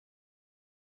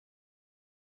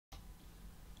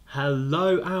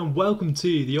Hello and welcome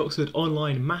to the Oxford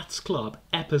Online Maths Club,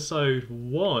 episode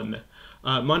 1.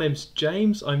 My name's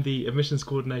James, I'm the admissions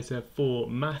coordinator for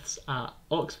Maths at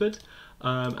Oxford,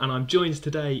 and I'm joined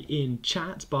today in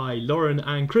chat by Lauren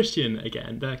and Christian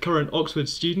again. They're current Oxford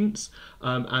students,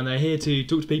 and they're here to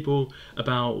talk to people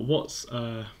about what's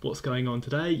going on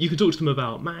today. You can talk to them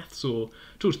about maths or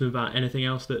talk to them about anything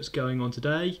else that's going on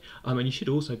today, and you should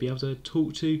also be able to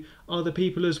talk to other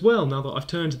people as well now that I've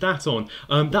turned that on.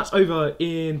 That's over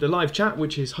in the live chat,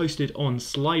 which is hosted on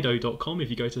slido.com. If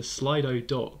you go to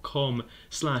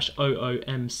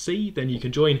slido.com/OOMC, then you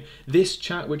can join this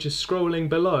chat, which is scrolling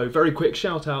below. Very quick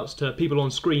shout outs to people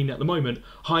on screen at the moment.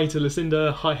 Hi to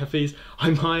Lucinda, hi Hafiz,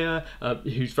 hi Maya,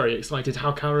 who's very excited,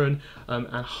 how Karen,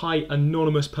 and hi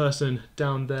anonymous person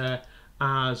down there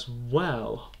as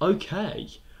well. Okay.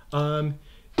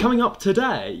 Coming up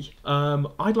today,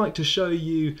 I'd like to show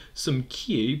you some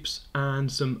cubes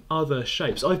and some other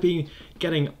shapes. I've been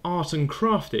getting art and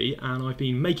crafty and I've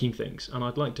been making things, and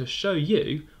I'd like to show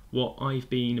you what I've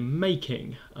been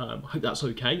making. I hope that's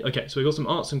okay. Okay, so we've got some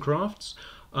arts and crafts,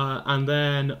 and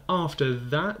then after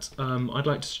that I'd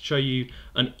like to show you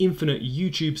an infinite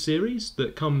YouTube series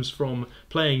that comes from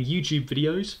playing YouTube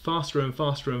videos faster and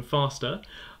faster and faster.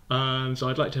 So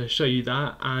I'd like to show you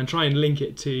that and try and link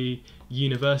it to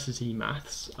university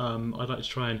maths. I'd like to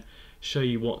try and show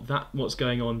you what's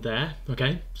going on there.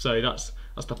 Okay, so that's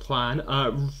the plan.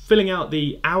 Filling out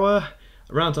the hour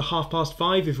around to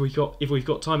 5:30 if we've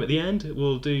got time at the end.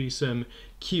 We'll do some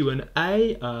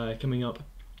Q&A coming up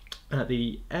at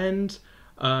the end.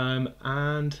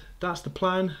 And that's the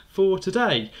plan for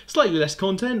today. Slightly less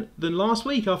content than last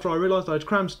week after I realised I'd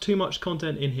crammed too much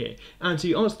content in here. And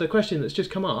to answer the question that's just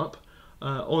come up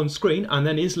on screen and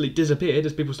then instantly disappeared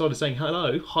as people started saying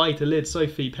hello, hi to Lyd,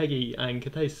 Sophie, Peggy and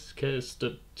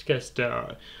Kester.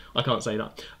 I can't say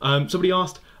that. Somebody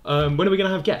asked, when are we going to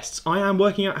have guests? I am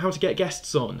working out how to get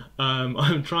guests on.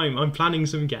 I'm planning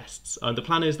some guests. The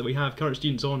plan is that we have current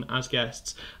students on as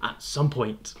guests at some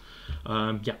point.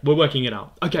 Yeah, we're working it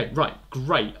out. Okay, right,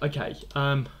 great, okay.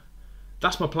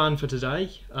 That's my plan for today.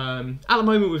 At the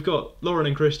moment we've got Lauren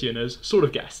and Christian as sort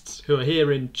of guests who are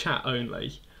here in chat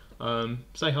only.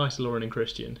 Say hi to Lauren and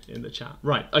Christian in the chat.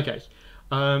 Right, okay.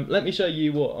 Let me show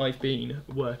you what I've been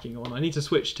working on. I need to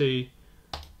switch to,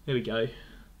 here we go.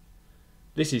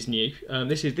 This is new.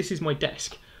 This is my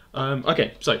desk.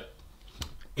 Okay, so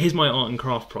here's my art and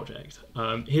craft project.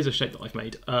 Here's a shape that I've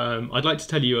made. I'd like to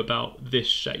tell you about this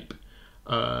shape.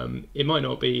 It might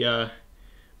not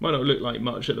look like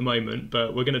much at the moment,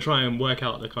 but we're going to try and work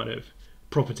out the kind of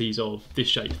properties of this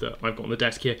shape that I've got on the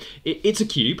desk here. It's a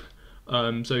cube,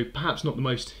 so perhaps not the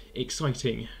most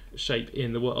exciting shape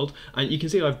in the world. And you can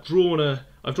see I've drawn a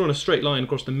straight line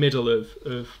across the middle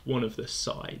of one of the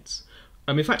sides.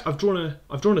 In fact, I've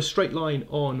drawn a straight line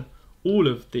on all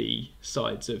of the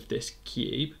sides of this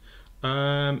cube,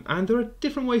 and there are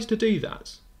different ways to do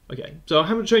that. Okay, so I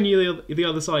haven't shown you the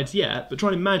other sides yet, but try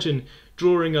and imagine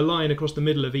drawing a line across the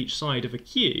middle of each side of a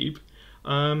cube.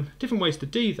 Different ways to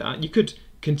do that. You could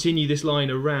continue this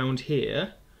line around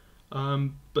here,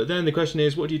 but then the question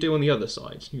is, what do you do on the other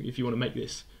side if you want to make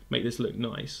this look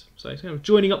nice? So kind of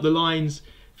joining up the lines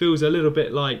feels a little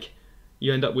bit like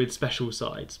you end up with special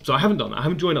sides. So I haven't done that. I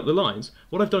haven't joined up the lines.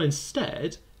 What I've done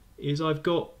instead is I've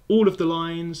got all of the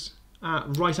lines at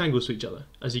right angles to each other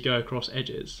as you go across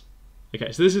edges.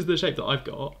 Okay, so this is the shape that I've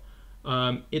got.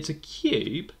 It's a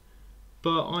cube,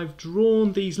 but I've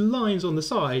drawn these lines on the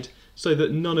side so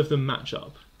that none of them match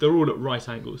up. They're all at right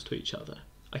angles to each other.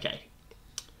 Okay,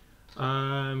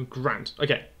 grand.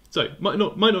 Okay, so might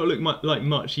not look like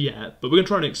much yet, but we're going to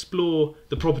try and explore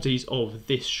the properties of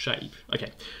this shape.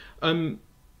 Okay.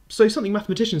 So something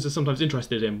mathematicians are sometimes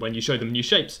interested in when you show them new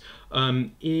shapes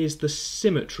is the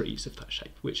symmetries of that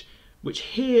shape, which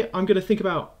here I'm going to think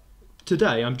about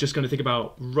today. I'm just going to think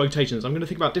about rotations. I'm going to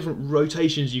think about different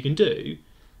rotations you can do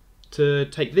to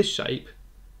take this shape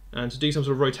and to do some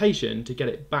sort of rotation to get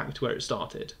it back to where it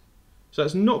started. So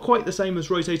that's not quite the same as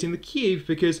rotating the cube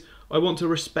because I want to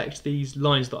respect these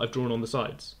lines that I've drawn on the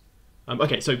sides.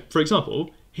 Okay, so for example,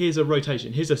 here's a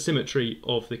rotation. Here's a symmetry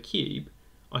of the cube.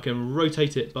 I can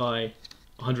rotate it by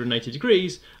 180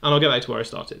 degrees and I'll get back to where I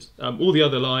started. All the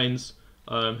other lines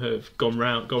have gone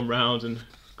round and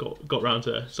got round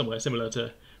to somewhere similar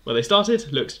to where they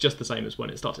started. Looks just the same as when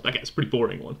it started. Okay, it's a pretty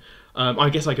boring one. I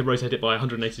guess I could rotate it by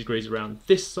 180 degrees around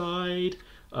this side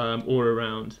or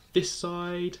around this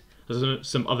side. There's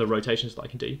some other rotations that I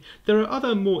can do. There are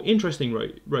other more interesting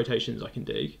rotations I can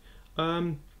do.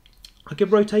 I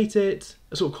could rotate it,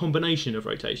 a sort of combination of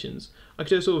rotations. I could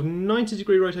do a sort of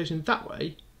 90-degree rotation that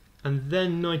way, and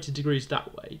then 90 degrees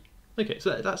that way. Okay,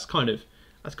 so that's kind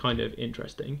of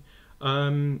interesting.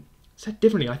 Said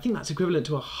differently, I think that's equivalent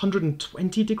to a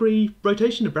 120-degree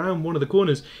rotation around one of the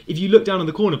corners. If you look down on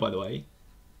the corner, by the way,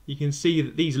 you can see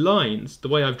that these lines, the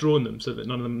way I've drawn them so that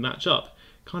none of them match up,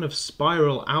 kind of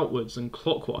spiral outwards and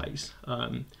clockwise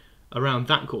around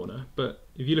that corner. But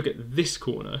if you look at this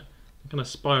corner, they kind of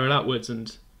spiral outwards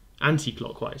and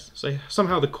anti-clockwise. So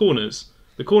somehow the corners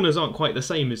aren't quite the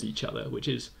same as each other, which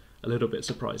is a little bit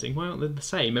surprising. Why aren't they the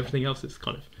same? Everything else is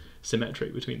kind of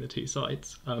symmetric between the two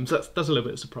sides. So that's a little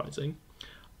bit surprising.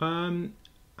 And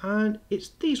it's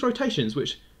these rotations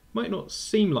which might not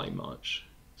seem like much.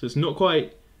 So it's not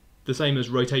quite the same as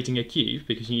rotating a cube,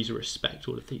 because you need to respect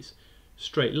all of these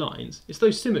straight lines. It's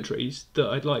those symmetries that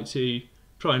I'd like to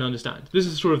try and understand. This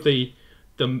is sort of the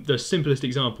simplest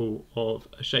example of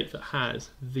a shape that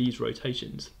has these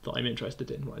rotations that I'm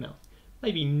interested in right now.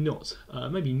 Maybe not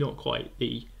quite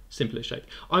the simplest shape.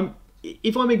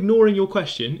 If I'm ignoring your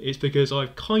question, it's because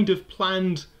I've kind of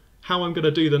planned how I'm going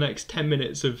to do the next 10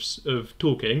 minutes of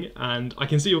talking, and I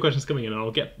can see your questions coming in, and I'll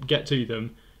get to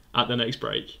them at the next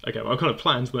break. Okay, well, I've kind of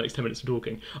planned the next 10 minutes of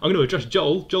talking. I'm going to address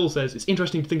Joel. Joel says, it's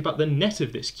interesting to think about the net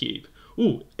of this cube.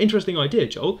 Ooh, interesting idea,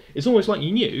 Joel. It's almost like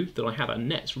you knew that I had a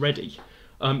net ready.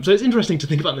 So it's interesting to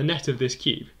think about the net of this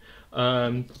cube.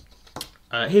 Here's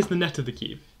the net of the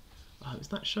cube. Is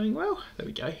that showing well? There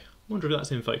we go. I wonder if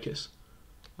that's in focus.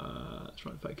 Let's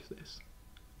try and focus this.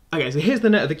 Okay, so here's the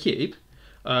net of the cube,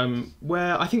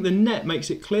 where I think the net makes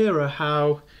it clearer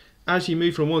how, as you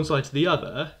move from one side to the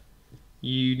other,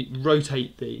 you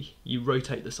rotate the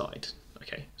side.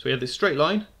 Okay, so we have this straight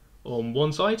line on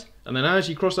one side, and then as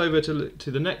you cross over to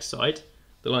the next side,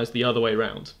 the line's the other way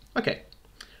around. Okay,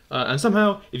 and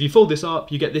somehow, if you fold this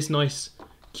up, you get this nice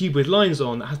cube with lines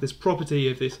on that has this property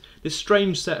of this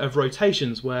strange set of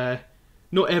rotations where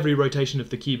not every rotation of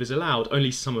the cube is allowed,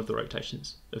 only some of the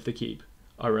rotations of the cube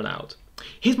are allowed.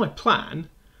 Here's my plan.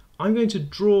 I'm going to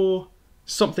draw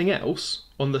something else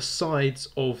on the sides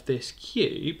of this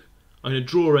cube. I'm going to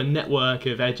draw a network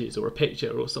of edges or a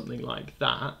picture or something like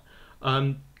that.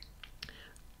 And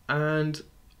I'm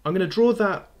going to draw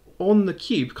that on the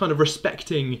cube, kind of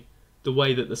respecting the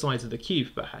way that the sides of the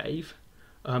cube behave.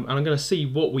 And I'm going to see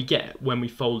what we get when we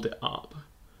fold it up.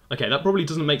 Okay, that probably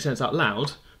doesn't make sense out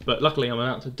loud, but luckily I'm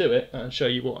about to do it and show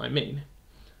you what I mean.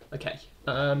 Okay,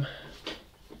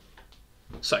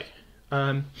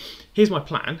 here's my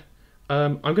plan.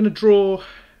 I'm going to draw,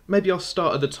 maybe I'll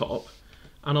start at the top,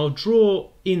 and I'll draw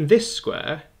in this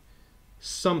square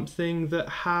something that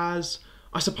has,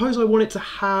 I suppose I want it to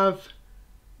have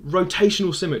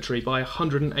rotational symmetry by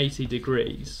 180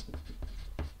 degrees.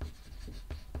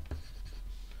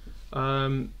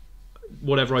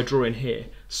 Whatever I draw in here,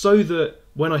 so that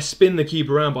when I spin the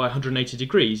cube around by 180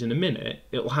 degrees in a minute,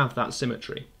 it'll have that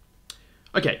symmetry.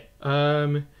 Okay,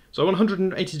 so I want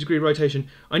 180 degree rotation.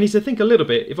 I need to think a little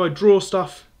bit. If I draw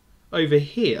stuff over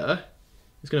here,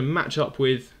 it's going to match up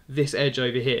with this edge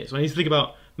over here. So I need to think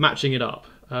about matching it up.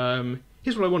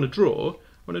 Here's what I want to draw. I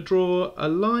want to draw a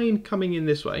line coming in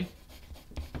this way.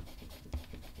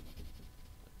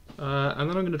 And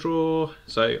then I'm going to draw,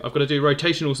 so I've got to do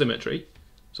rotational symmetry.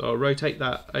 So I'll rotate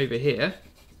that over here.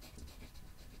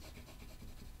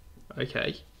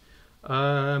 Okay.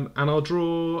 And I'll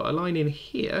draw a line in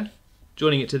here,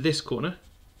 joining it to this corner.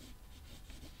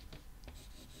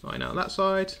 Line out that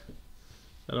side,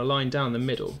 and a line down the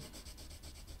middle.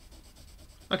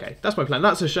 Okay, that's my plan.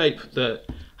 That's a shape that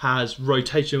has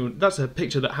rotational, that's a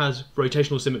picture that has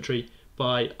rotational symmetry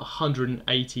by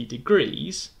 180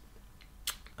 degrees.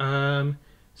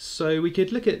 So we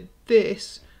could look at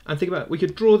this and think about, we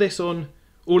could draw this on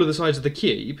all of the sides of the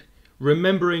cube,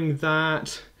 remembering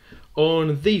that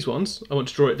on these ones, I want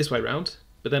to draw it this way round,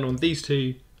 but then on these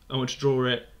two, I want to draw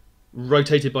it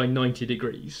rotated by 90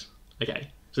 degrees. Okay,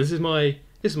 so this is my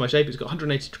shape. It's got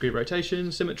 180 degree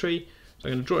rotation, symmetry. So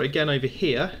I'm going to draw it again over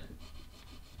here.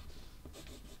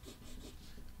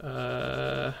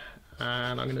 And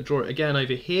I'm going to draw it again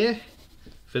over here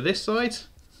for this side.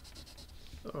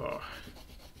 Oh.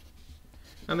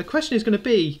 And the question is going to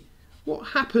be, what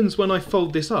happens when I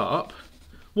fold this up?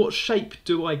 What shape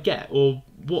do I get, or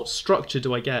what structure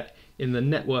do I get in the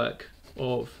network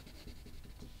of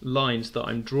lines that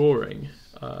I'm drawing?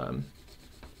 I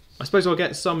suppose I'll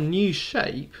get some new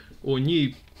shape or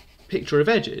new picture of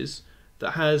edges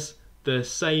that has the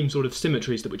same sort of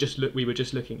symmetries that we were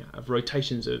just looking at, of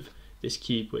rotations of this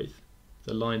cube with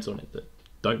the lines on it that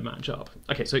don't match up.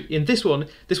 Okay, so in this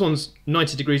one's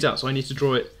 90 degrees out, so I need to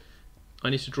draw it. I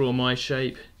need to draw my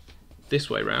shape this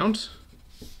way round.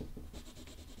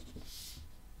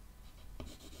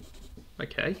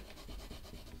 Okay.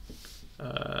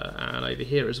 And over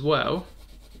here as well.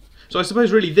 So I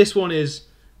suppose really this one is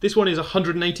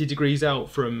 180 degrees out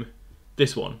from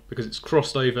this one because it's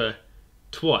crossed over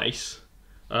twice,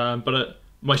 but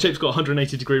my shape's got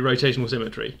 180 degree rotational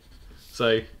symmetry,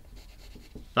 so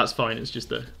that's fine. It's just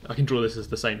that I can draw this as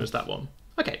the same as that one.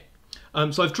 Okay,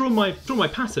 so I've drawn my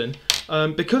pattern.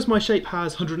 Because my shape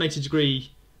has 180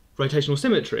 degree rotational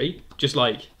symmetry, just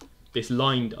like this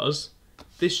line does,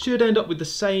 this should end up with the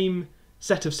same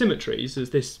set of symmetries as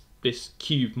this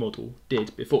cube model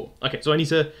did before. Okay, so I need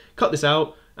to cut this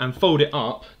out and fold it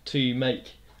up to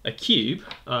make a cube.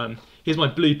 Here's my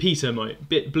blue Peter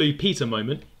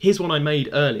moment. Here's one I made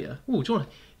earlier. Oh, do you want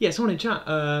to? Yeah, someone in chat,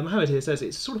 Mohammed here says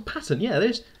it's sort of pattern. Yeah,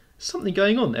 there's something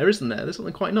going on there, isn't there? There's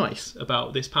something quite nice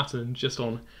about this pattern just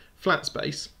on flat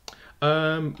space.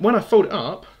 When I fold it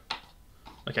up,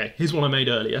 okay, here's one I made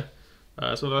earlier.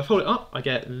 So if I fold it up, I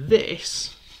get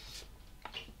this.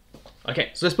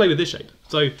 Okay, so let's play with this shape.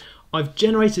 So I've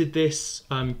generated this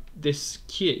this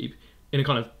cube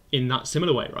in that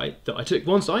similar way, right? That I took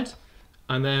one side,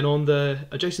 and then on the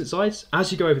adjacent sides,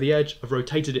 as you go over the edge, I've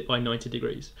rotated it by 90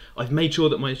 degrees. I've made sure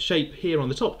that my shape here on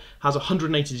the top has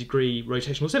 180 degree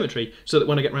rotational symmetry, so that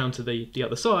when I get round to the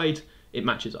other side, it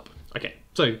matches up. Okay,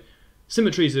 so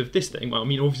symmetries of this thing. Well, I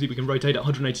mean, obviously we can rotate it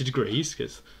 180 degrees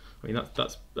because, I mean,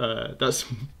 that's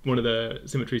one of the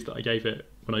symmetries that I gave it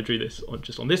when I drew this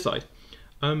just on this side.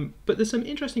 But there's some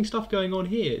interesting stuff going on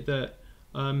here that,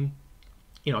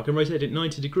 you know, I can rotate it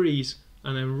 90 degrees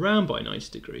and then round by 90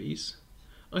 degrees.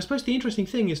 I suppose the interesting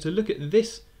thing is to look at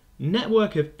this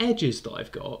network of edges that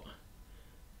I've got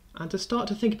and to start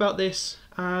to think about this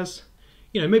as,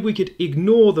 you know, maybe we could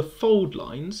ignore the fold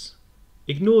lines,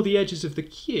 ignore the edges of the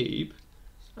cube,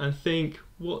 and think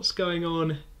what's going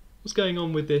on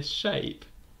with this shape.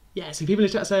 Yeah, so people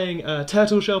in chat saying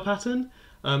turtle shell pattern.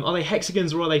 Are they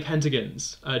hexagons or are they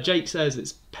pentagons? Jake says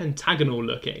it's pentagonal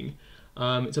looking.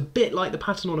 It's a bit like the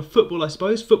pattern on a football, I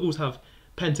suppose. Footballs have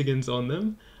pentagons on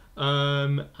them.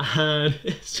 And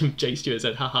some Jake Stewart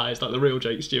said, haha, it's like the real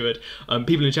Jake Stewart.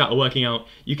 People in chat are working out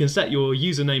you can set your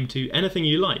username to anything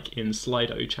you like in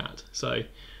Slido chat. So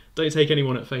don't take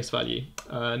anyone at face value,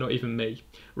 not even me.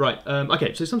 Right,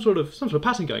 okay, so some sort of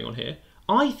pattern going on here.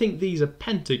 I think these are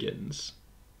pentagons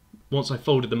once I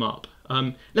folded them up.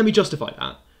 Let me justify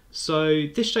that. So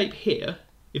this shape here,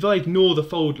 if I ignore the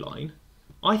fold line,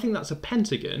 I think that's a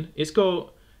pentagon. It's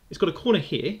got a corner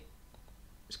here,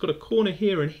 it's got a corner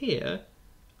here and here,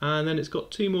 and then it's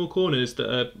got two more corners that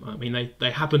are, I mean,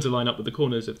 they happen to line up with the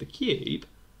corners of the cube,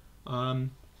 but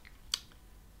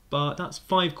that's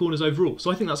 5 corners overall.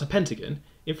 So I think that's a pentagon.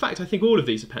 In fact, I think all of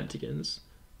these are pentagons.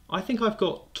 I think I've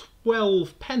got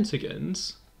 12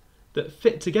 pentagons that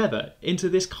fit together into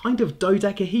this kind of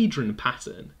dodecahedron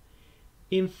pattern.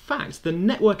 In fact, the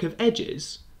network of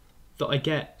edges that I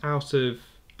get out of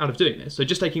doing this, so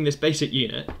just taking this basic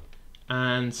unit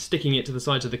and sticking it to the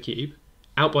sides of the cube,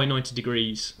 out by 90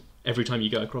 degrees every time you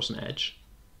go across an edge,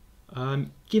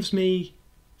 gives me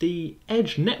the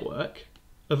edge network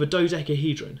of a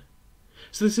dodecahedron.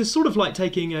 So this is sort of like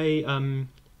taking a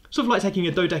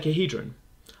dodecahedron.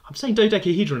 I'm saying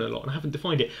dodecahedron a lot and I haven't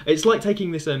defined it. It's like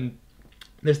taking this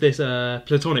there's this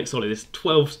platonic solid, this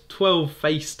 12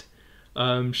 faced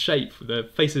shape. The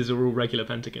faces are all regular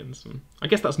pentagons. I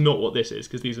guess that's not what this is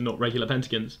because these are not regular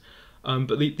pentagons.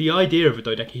 But the idea of a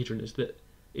dodecahedron is that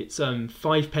it's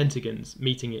 5 pentagons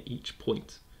meeting at each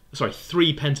point. Sorry,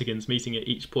 3 pentagons meeting at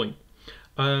each point.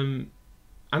 And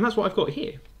that's what I've got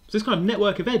here. So this kind of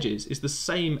network of edges is the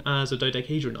same as a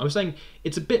dodecahedron. I was saying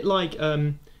it's a bit like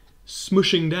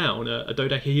smushing down a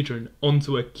dodecahedron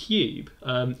onto a cube.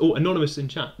 Or Anonymous in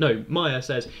chat, no, Maya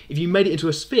says if you made it into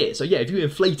a sphere, so yeah, if you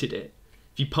inflated it,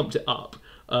 if you pumped it up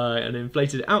and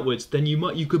inflated it outwards, then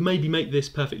you could maybe make this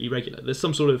perfectly regular. There's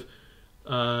some sort of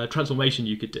transformation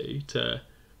you could do to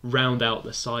round out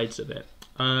the sides of it.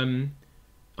 I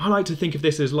like to think of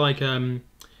this as like,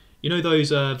 you know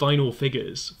those vinyl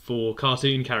figures for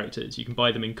cartoon characters? You can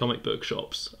buy them in comic book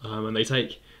shops, and they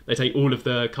take all of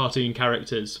the cartoon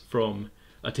characters from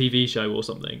a TV show or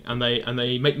something, and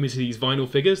they make them into these vinyl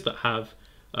figures that have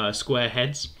square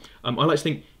heads. I like to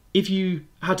think if you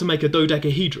had to make a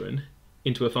dodecahedron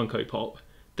into a Funko Pop,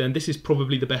 then this is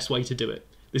probably the best way to do it.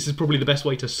 This is probably the best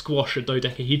way to squash a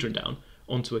dodecahedron down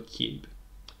onto a cube.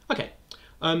 Okay,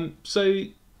 so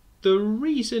the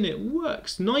reason it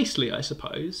works nicely, I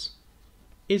suppose,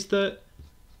 is that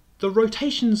the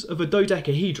rotations of a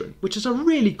dodecahedron, which is a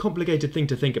really complicated thing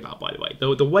to think about, by the way,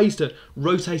 the ways to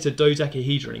rotate a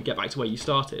dodecahedron and get back to where you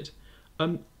started,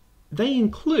 they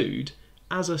include,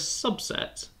 as a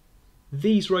subset,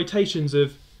 these rotations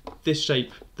of this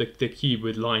shape, the cube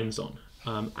with lines on,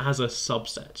 as a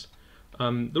subset.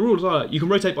 The rules are you can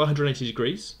rotate by 180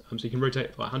 degrees, so you can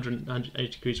rotate by 180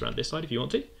 degrees around this side if you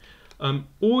want to,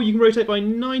 or you can rotate by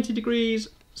 90 degrees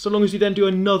so long as you then do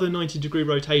another 90-degree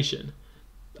rotation.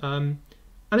 And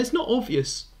it's not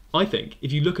obvious, I think,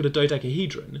 if you look at a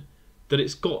dodecahedron, that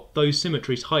it's got those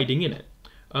symmetries hiding in it.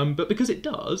 But because it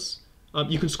does,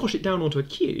 you can squash it down onto a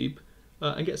cube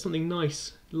and get something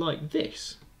nice like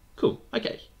this. Cool,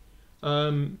 okay.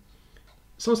 Someone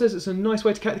says it's a nice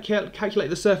way to calculate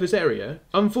the surface area.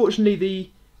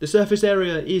 Unfortunately, the surface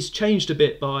area is changed a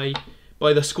bit by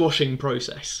the squashing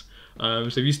process. So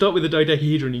if you start with a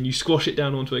dodecahedron and you squash it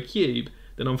down onto a cube,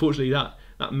 then unfortunately that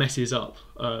messes up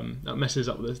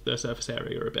the surface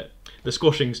area a bit. The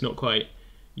squashing's not quite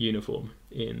uniform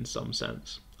in some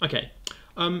sense. Okay,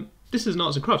 this is an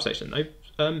arts and crafts section though.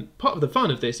 Part of the fun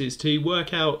of this is to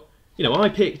work out. I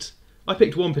picked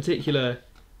one particular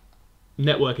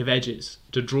network of edges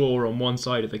to draw on one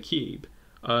side of the cube,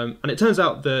 and it turns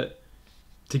out that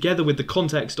together with the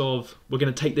context of we're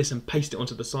going to take this and paste it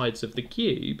onto the sides of the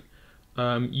cube,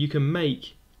 you can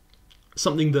make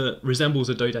something that resembles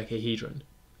a dodecahedron.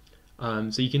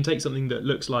 So you can take something that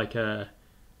looks a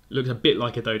bit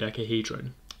like a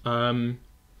dodecahedron.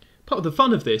 Part of the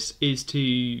fun of this is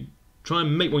to try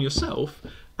and make one yourself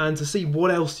and to see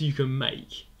what else you can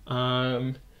make.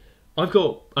 I've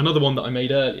got another one that I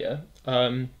made earlier,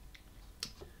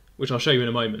 which I'll show you in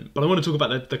a moment, but I want to talk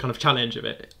about the kind of challenge of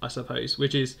it, I suppose,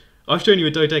 which is I've shown you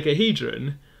a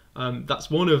dodecahedron. That's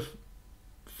one of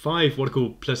 5 what are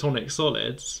called platonic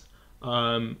solids.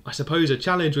 I suppose a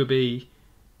challenge would be,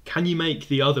 can you make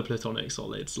the other platonic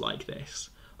solids like this?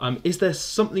 Is there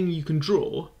something you can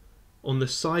draw on the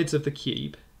sides of the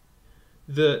cube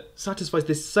that satisfies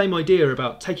this same idea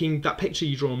about taking that picture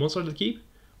you draw on one side of the cube,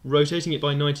 rotating it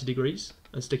by 90 degrees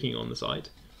and sticking it on the side,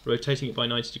 rotating it by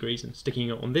 90 degrees and sticking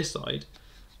it on this side,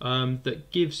 that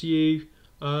gives you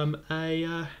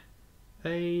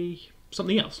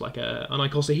something else, like an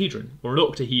icosahedron, or an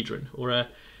octahedron, or a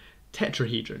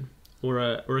tetrahedron, or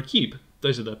a cube.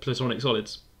 Those are the platonic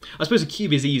solids. I suppose a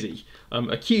cube is easy.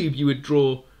 A cube, you would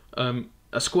draw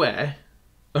a square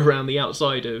around the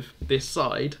outside of this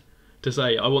side to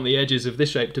say, I want the edges of this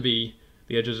shape to be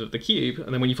the edges of the cube,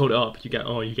 and then when you fold it up, you get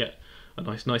a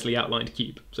nicely outlined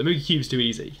cube. So maybe cube's too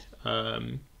easy.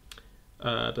 But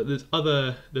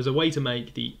there's a way to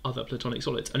make the other platonic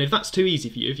solids, and if that's too easy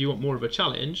for you, if you want more of a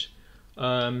challenge,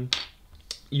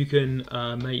 you can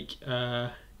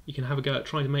have a go at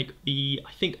trying to make the,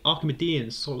 I think,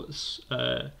 Archimedean solids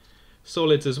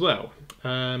as well.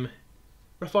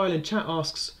 Raphael in chat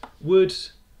asks,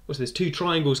 what's this? 2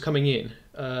 triangles coming in.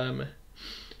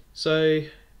 So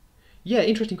yeah,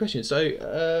 interesting question.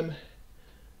 So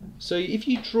so if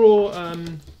you draw,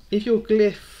 if your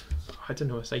glyph, I don't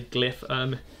know how to say glyph.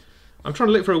 I'm trying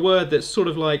to look for a word that's sort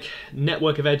of like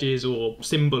network of edges or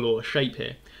symbol or shape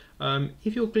here.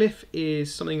 If your glyph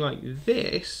is something like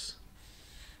this,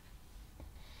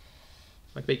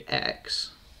 like big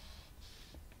X,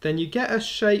 then you get a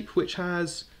shape which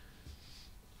has,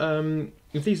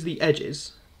 if these are the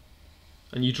edges,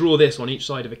 and you draw this on each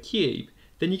side of a cube,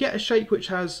 then you get a shape which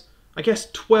has, I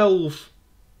guess, 12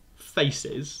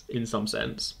 faces in some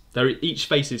sense. Each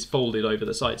face is folded over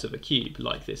the sides of a cube,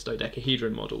 like this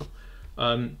dodecahedron model.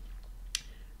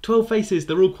 12 faces,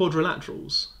 they're all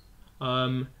quadrilaterals.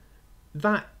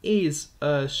 That is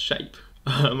a shape.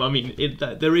 I mean,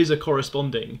 there is a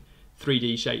corresponding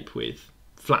 3D shape with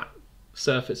flat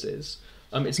surfaces.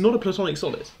 It's not a platonic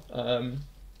solid.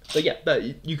 So yeah,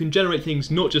 you can generate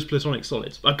things not just platonic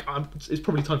solids. It's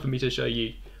probably time for me to show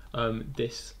you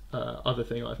this other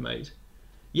thing I've made.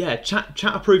 Yeah, chat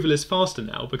approval is faster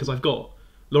now because I've got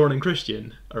Lauren and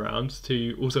Christian around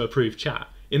to also approve chat.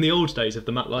 In the old days of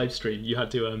the Mat live stream, you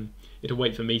had to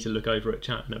wait for me to look over at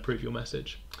chat and approve your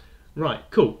message. Right,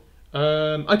 cool.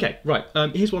 Okay, right.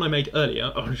 Here's one I made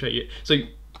earlier. I'll show you. So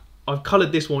I've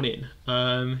coloured this one in.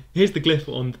 Here's the glyph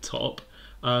on the top.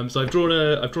 So I've drawn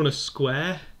a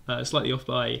square, slightly off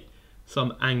by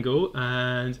some angle,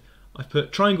 and I've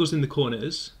put triangles in the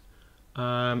corners,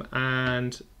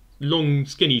 and long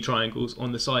skinny triangles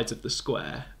on the sides of the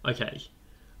square. Okay.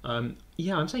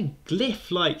 Yeah, I'm saying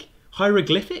glyph, like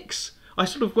hieroglyphics. I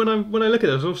sort of, when I look at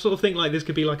this, I sort of think like this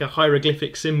could be like a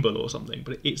hieroglyphic symbol or something,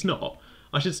 but it's not.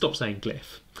 I should stop saying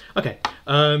glyph. Okay.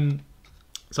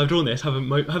 So I've drawn this. Have a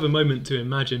moment to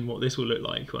imagine what this will look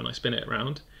like when I spin it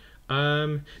around.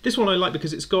 This one I like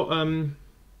because it's got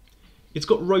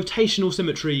rotational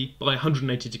symmetry by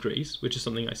 180 degrees, which is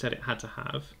something I said it had to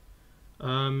have.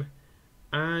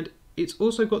 And it's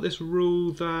also got this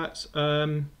rule that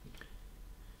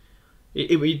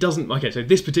it doesn't. Okay, so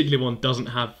this particular one doesn't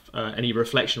have any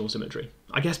reflection or symmetry.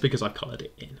 I guess because I've coloured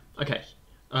it in. Okay.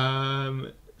 Yeah.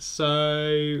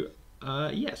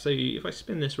 So if I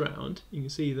spin this round, you can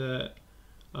see that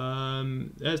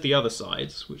there's the other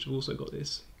sides, which have also got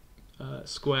this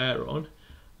square on.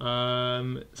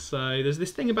 So there's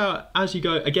this thing about as you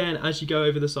go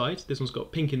over the sides, this one's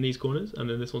got pink in these corners, and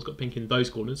then this one's got pink in those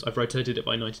corners. I've rotated it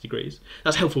by 90 degrees.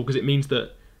 That's helpful because it means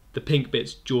that the pink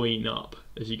bits join up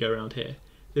as you go around here.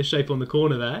 This shape on the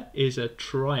corner there is a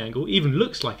triangle, even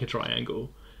looks like a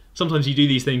triangle. Sometimes you do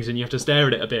these things and you have to stare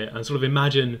at it a bit and sort of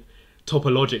imagine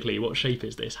topologically what shape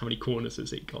is this, how many corners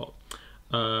has it got.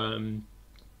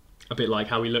 A bit like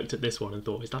how we looked at this one and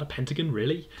thought, is that a pentagon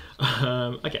really?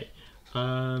 Okay.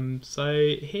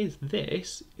 So here's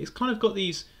this. It's kind of got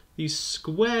these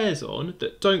squares on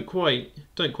that don't quite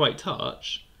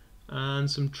touch,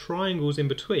 and some triangles in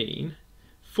between.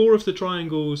 4 of the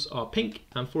triangles are pink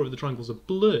and 4 of the triangles are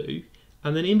blue,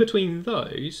 and then in between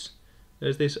those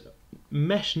there's this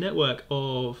mesh network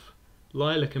of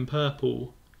lilac and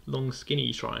purple long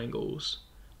skinny triangles.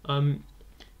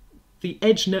 The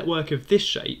edge network of this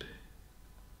shape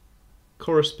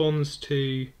corresponds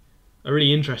to a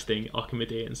really interesting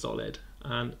Archimedean solid,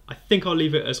 and I think I'll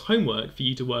leave it as homework for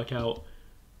you to work out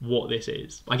what this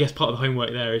is. I guess part of the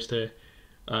homework there is to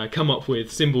come up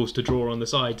with symbols to draw on the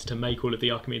sides to make all of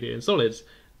the Archimedean solids.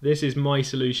 This is my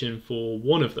solution for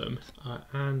one of them,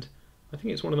 and I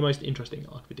think it's one of the most interesting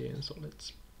Archimedean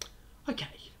solids.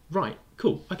 Okay, right,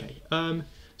 cool. Okay,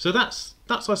 so that's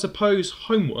I suppose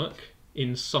homework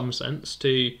in some sense,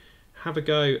 to have a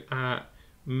go at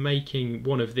making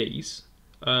one of these.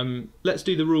 Let's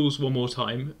do the rules one more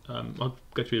time. I'll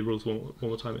go through the rules one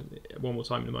more time in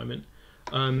a moment.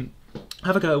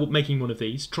 Have a go at making one of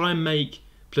these. Try and make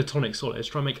Platonic solids.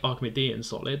 Try and make Archimedean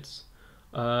solids.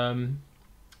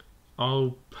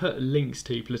 I'll put links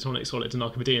to Platonic solids and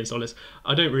Archimedean solids.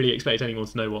 I don't really expect anyone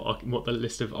to know what the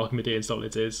list of Archimedean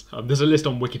solids is. There's a list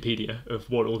on Wikipedia of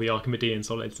what all the Archimedean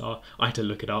solids are. I had to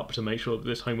look it up to make sure that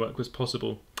this homework was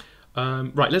possible.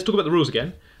 Right, let's talk about the rules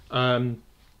again.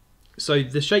 So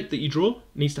the shape that you draw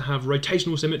needs to have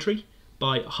rotational symmetry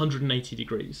by 180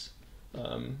 degrees.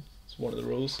 It's one of the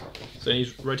rules. So it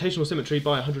needs rotational symmetry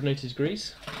by 180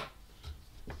 degrees.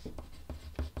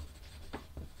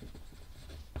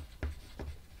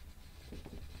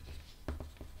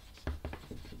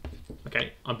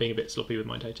 Okay, I'm being a bit sloppy with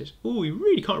my data. Oh, you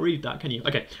really can't read that, can you?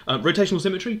 Okay, rotational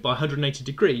symmetry by 180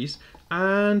 degrees.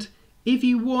 And if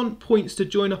you want points to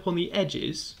join up on the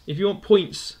edges, if you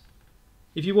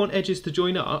want edges to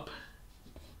join up,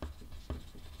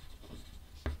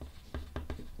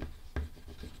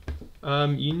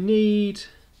 you need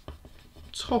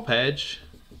top edge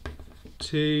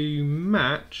to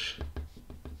match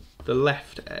the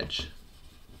left edge,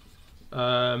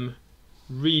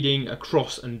 reading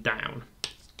across and down.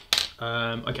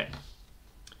 Okay,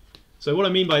 so what I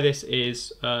mean by this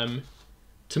is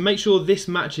to make sure this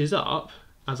matches up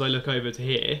as I look over to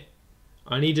here,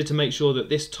 I needed to make sure that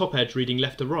this top edge reading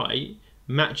left to right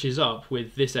matches up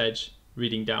with this edge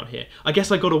reading down here. I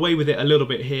guess I got away with it a little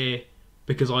bit here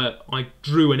because I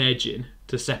drew an edge in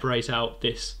to separate out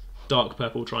this dark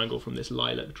purple triangle from this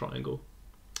lilac triangle.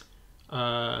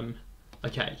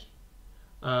 Okay.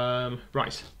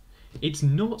 Right. It's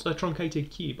not a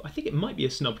truncated cube. I think it might be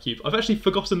a snub cube. I've actually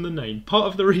forgotten the name. Part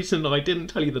of the reason I didn't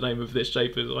tell you the name of this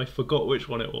shape is I forgot which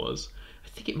one it was. I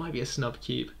think it might be a snub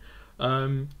cube.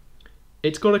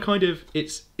 It's got a kind of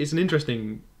it's an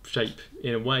interesting shape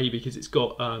in a way because it's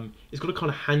got a kind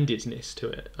of handedness to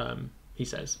it. He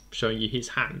says, showing you his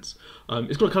hands.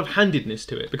 It's got a kind of handedness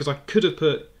to it because I could have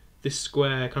put this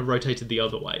square kind of rotated the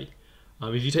other way.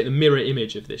 If you take the mirror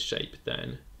image of this shape,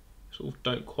 then sort of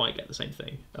don't quite get the same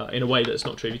thing. In a way that's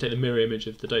not true. If you take the mirror image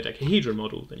of the dodecahedron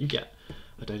model, then you get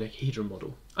a dodecahedron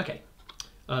model. Okay.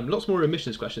 Lots more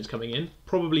admissions questions coming in.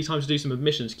 Probably time to do some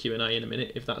admissions Q&A in a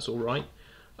minute, if that's all right.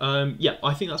 Yeah,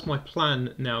 I think that's my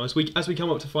plan now. As we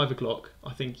come up to 5 o'clock,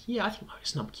 I think might be a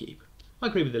snub cube. I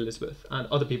agree with Elizabeth and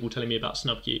other people telling me about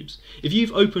snub cubes. If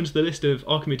you've opened the list of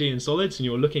Archimedean solids and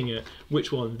you're looking at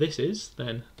which one this is,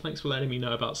 then thanks for letting me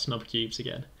know about snub cubes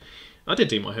again. I did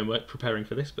do my homework preparing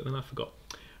for this, but then I forgot.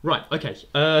 Right, okay.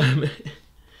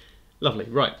 Lovely,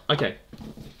 right, okay.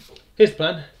 Here's the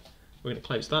plan. We're going to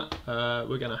close that.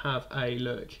 We're going to have a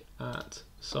look at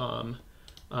some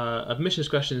admissions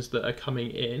questions that are coming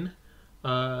in.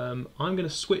 I'm going to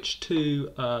switch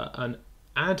to an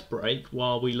ad break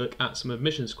while we look at some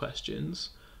admissions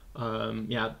questions.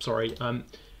 Yeah, sorry.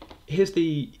 Here's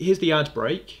the ad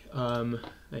break.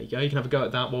 There you go. You can have a go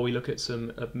at that while we look at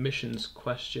some admissions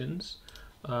questions.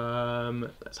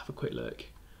 Let's have a quick look.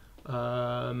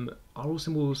 Are all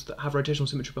symbols that have rotational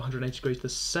symmetry of 180 degrees the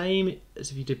same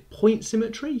as if you did point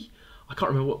symmetry? I can't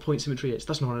remember what point symmetry is.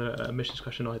 That's not a admissions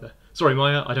question either. Sorry,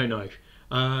 Maya, I don't know.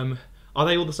 Are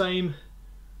they all the same?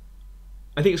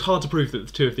 I think it's hard to prove that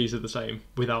the two of these are the same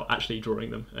without actually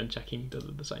drawing them and checking that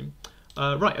they're the same.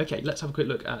 Right, okay, let's have a quick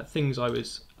look at things I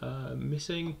was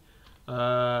missing.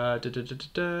 Grant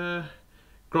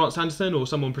Sanderson, or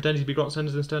someone pretending to be Grant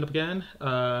Sanderson, turned up again.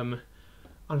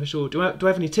 Unofficial. Do I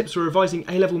have any tips for revising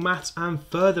A-level maths and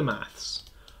further maths?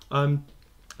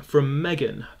 From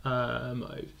Megan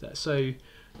over there. So,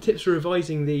 tips for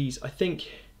revising these, I think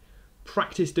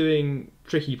practice doing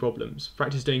tricky problems,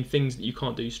 practice doing things that you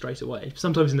can't do straight away.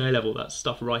 Sometimes in A-level that's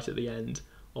stuff right at the end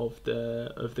of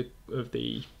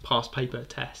the past paper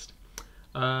test.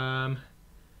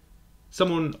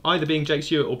 Someone either being Jake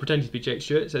Stewart or pretending to be Jake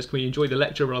Stewart says, can we enjoy the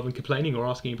lecture rather than complaining or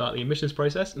asking about the admissions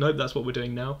process? Nope, that's what we're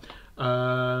doing now.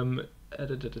 Are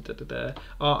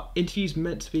interviews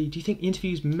meant to be, do you think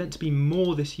interviews meant to be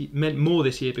more this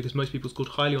year because most people scored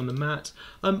highly on the MAT?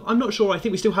 I'm not sure. I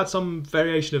think we still had some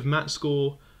variation of MAT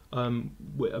score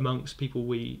amongst people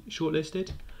we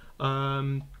shortlisted.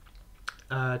 Why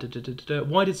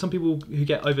did some people who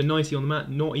get over 90 on the MAT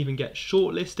not even get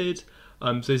shortlisted?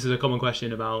 So this is a common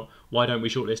question about why don't we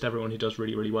shortlist everyone who does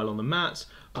really, really well on the MAT.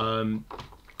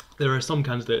 There are some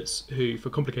candidates who, for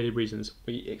complicated reasons,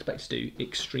 we expect to do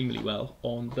extremely well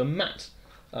on the MAT.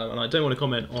 And I don't want to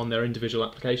comment on their individual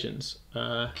applications,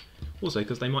 also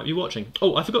because they might be watching.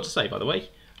 Oh, I forgot to say, by the way,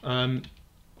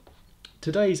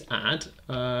 today's ad,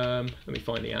 let me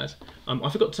find the ad. I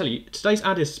forgot to tell you, today's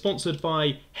ad is sponsored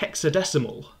by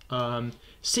Hexadecimal,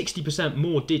 60%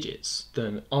 more digits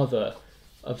than other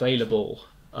available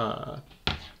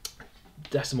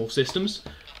decimal systems.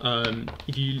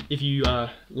 If you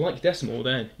like decimal,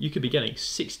 then you could be getting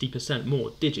 60%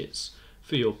 more digits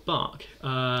for your buck.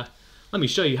 Let me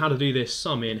show you how to do this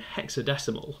sum in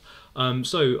hexadecimal.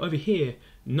 So over here,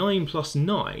 9 plus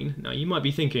 9, now you might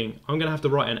be thinking, I'm going to have to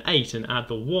write an 8 and add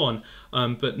the 1,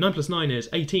 but 9 plus 9 is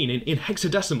 18. In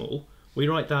hexadecimal, we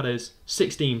write that as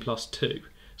 16 plus 2.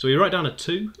 So we write down a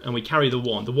 2 and we carry the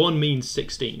 1. The 1 means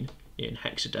 16 in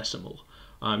hexadecimal.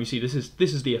 You see, this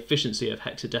is the efficiency of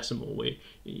hexadecimal.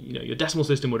 Your decimal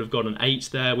system would have got an 8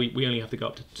 there. We only have to go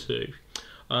up to 2.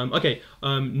 Okay,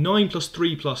 9 plus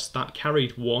 3 plus that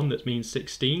carried 1, that means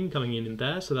 16 coming in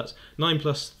there. So that's 9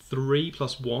 plus 3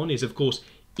 plus 1 is, of course,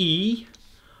 E.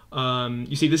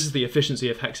 You see, this is the efficiency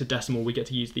of hexadecimal. We get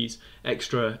to use these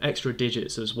extra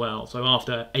digits as well. So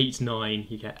after 8, 9,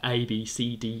 you get A, B,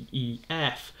 C, D, E,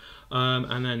 F.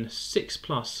 And then 6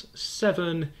 plus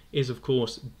 7 is, of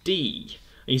course, D.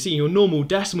 And you see, your normal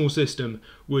decimal system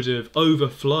would have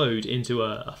overflowed into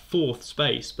a fourth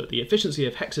space, but the efficiency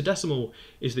of hexadecimal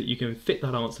is that you can fit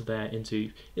that answer there into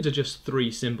just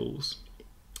 3 symbols.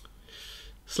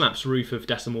 Slaps roof of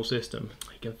decimal system.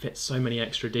 You can fit so many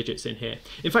extra digits in here.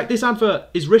 In fact, this advert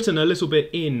is written a little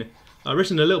bit in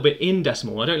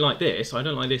decimal. I don't like this. I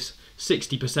don't like this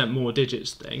 60% more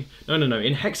digits thing. No.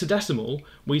 In hexadecimal,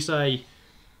 we say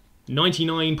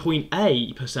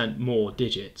 99.8% more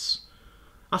digits.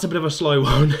 That's a bit of a slow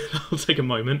one. I'll take a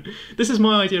moment. This is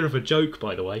my idea of a joke,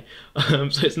 by the way. So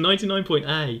it's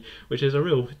 99.A, which is a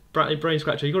real brain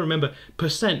scratcher. You've got to remember,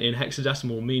 percent in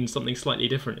hexadecimal means something slightly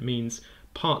different. It means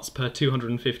parts per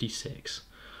 256.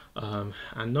 And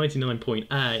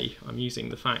 99.A, I'm using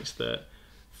the fact that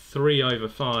 3 over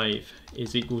 5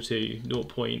 is equal to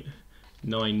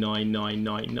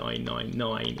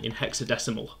 0.9999999 in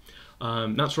hexadecimal.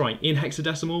 That's right, in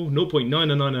hexadecimal,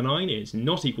 0.99999 is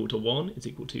not equal to 1, it's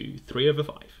equal to 3 over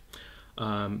 5.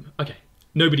 Okay,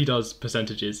 nobody does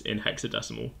percentages in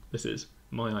hexadecimal. This is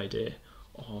my idea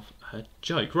of a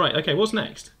joke. Right, okay, what's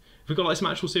next? We've got like some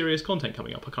actual serious content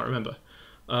coming up, I can't remember.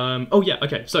 Oh yeah,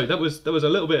 okay, so there was a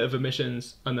little bit of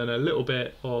admissions and then a little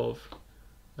bit of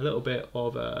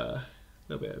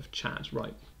chat,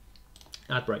 right?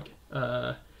 Ad break.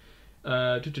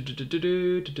 Right,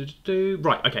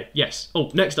 okay, yes. Oh,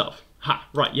 next up. Ha,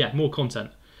 right, yeah, more content.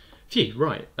 Phew,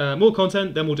 right. More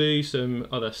content, then we'll do some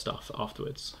other stuff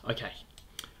afterwards. Okay.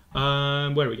 Where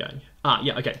are we going?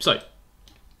 Yeah, okay, so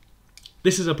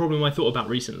this is a problem I thought about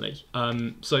recently.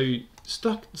 So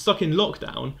stuck in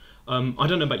lockdown, I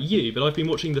don't know about you, but I've been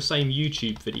watching the same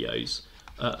YouTube videos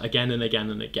again and again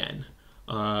and again.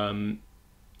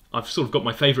 I've sort of got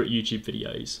my favourite YouTube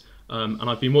videos, and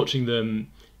I've been watching them.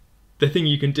 The thing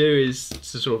you can do is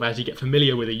to sort of, as you get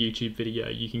familiar with a YouTube video,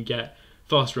 you can get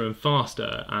faster and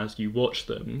faster as you watch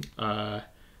them. And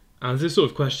there's this sort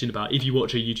of question about if you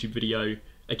watch a YouTube video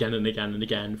again and again and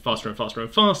again, faster and faster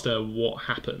and faster, what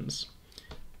happens?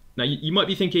 Now you might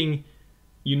be thinking,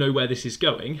 you know where this is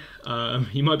going.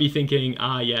 You might be thinking,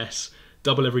 yes,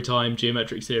 double every time,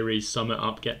 geometric series, sum it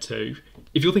up, get 2.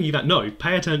 If you're thinking that, no,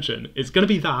 pay attention. It's going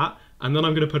to be that, and then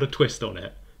I'm going to put a twist on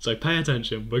it. So pay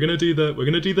attention. We're going to do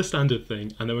the standard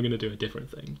thing, and then we're going to do a different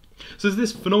thing. So there's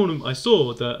this phenomenon I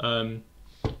saw that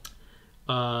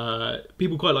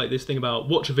people quite like this thing about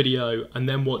watch a video and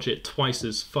then watch it twice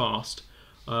as fast.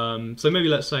 So maybe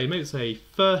let's say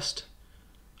first.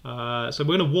 So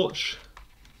we're going to watch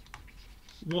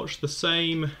the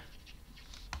same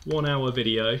 1 hour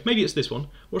video. Maybe it's this one.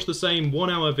 Watch the same 1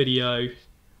 hour video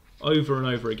over and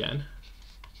over again.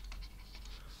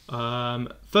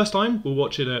 First time we'll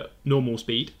watch it at normal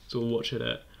speed. So we'll watch it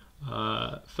at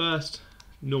first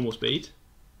normal speed.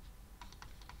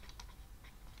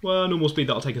 Well, normal speed,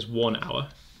 that'll take us 1 hour.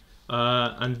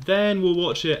 And then we'll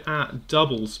watch it at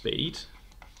double speed.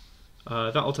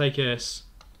 That'll take us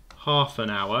half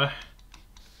an hour.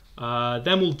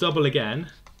 Then we'll double again,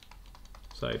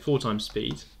 so 4 times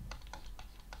speed.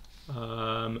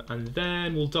 And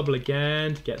then we'll double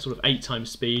again to get sort of 8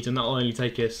 times speed, and that'll only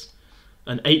take us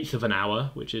 1/8 of an hour,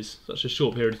 which is such a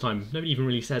short period of time. Nobody even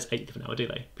really says 1/8 of an hour, do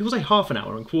they? People say half an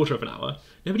hour and 1/4 of an hour.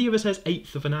 Nobody ever says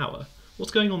 1/8 of an hour.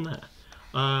 What's going on there?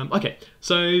 Okay,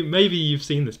 so maybe you've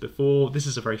seen this before. This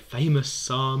is a very famous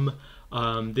sum.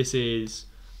 This is,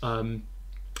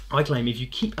 I claim, if you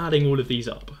keep adding all of these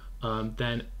up,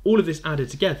 then all of this added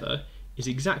together is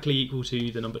exactly equal to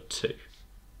the number 2.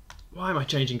 Why am I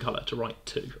changing colour to write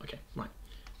 2? Okay, right,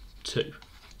 2.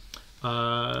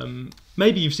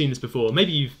 Maybe you've seen this before.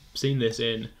 Maybe you've seen this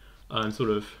in sort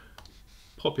of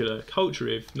popular culture,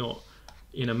 if not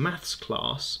in a maths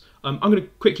class. I'm going to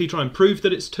quickly try and prove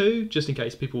that it's 2, just in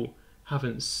case people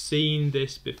haven't seen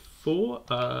this before.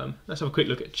 Let's have a quick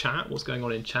look at chat. What's going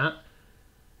on in chat?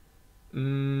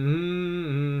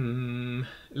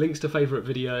 Links to favourite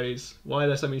videos. Why are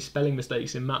there so many spelling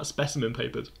mistakes in Matt's specimen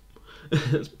papers?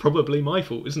 It's probably my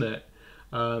fault, isn't it?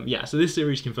 Yeah, so this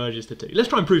series converges to 2. Let's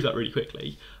try and prove that really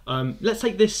quickly. Let's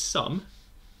take this sum.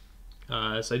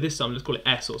 So this sum, let's call it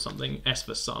S or something. S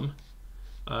for sum.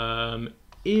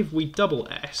 If we double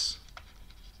S,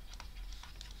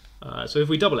 so if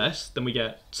we double S, then we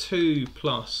get 2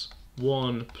 plus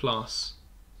 1 plus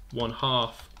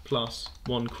 1/2 plus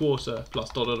 1/4 plus ...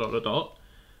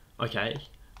 Okay,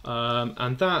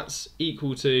 and that's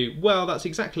equal to, well, that's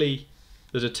exactly,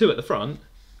 there's a 2 at the front,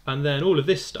 and then all of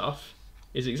this stuff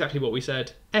is exactly what we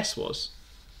said S was.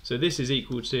 So this is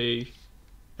equal to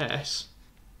S.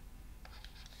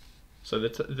 So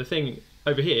the thing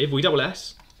over here, if we double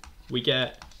S, we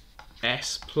get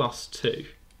S plus 2.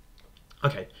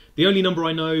 Okay, the only number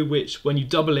I know which, when you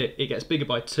double it, it gets bigger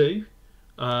by 2.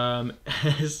 Double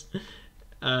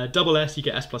S, you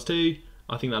get S plus 2.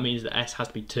 I think that means that S has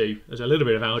to be 2. There's a little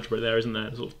bit of algebra there, isn't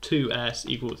there? Sort of 2S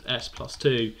equals S plus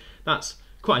 2. That's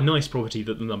quite a nice property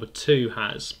that the number 2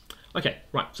 has. Okay,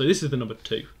 right, so this is the number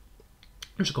 2,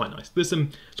 which is quite nice. There's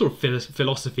some sort of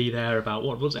philosophy there about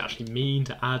what does it actually mean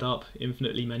to add up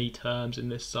infinitely many terms in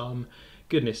this sum.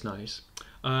 Goodness knows.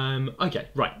 Okay,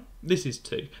 right, this is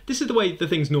 2. This is the way the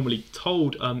thing's normally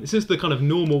told. This is the kind of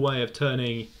normal way of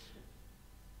turning,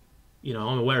 you know,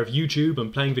 I'm aware of YouTube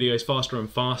and playing videos faster and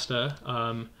faster.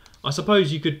 I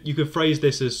suppose you could phrase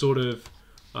this as sort of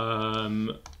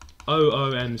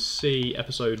OOMC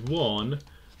episode 1,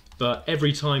 but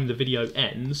every time the video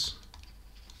ends,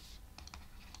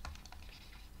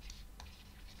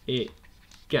 it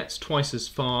gets twice as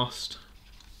fast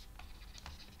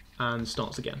and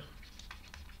starts again.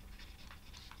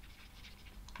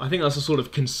 I think that's a sort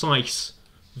of concise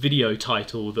video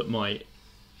title that might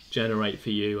generate for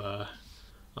you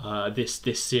this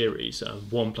series,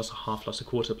 1 plus 1/2 plus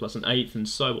 1/4 plus 1/8 and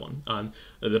so on.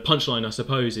 The punchline, I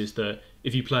suppose, is that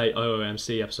if you play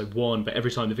OOMC episode 1, but every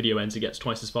time the video ends it gets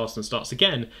twice as fast and starts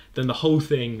again, then the whole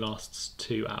thing lasts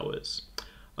 2 hours.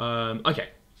 Okay.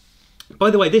 By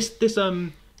the way, this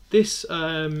sum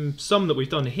that we've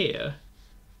done here,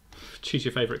 choose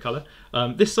your favourite colour.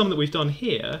 This sum that we've done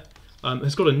here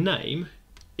has got a name.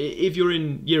 If you're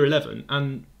in year 11,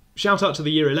 and shout out to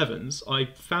the year 11s, I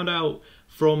found out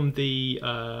from the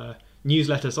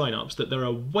newsletter sign-ups that there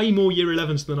are way more year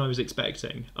 11s than I was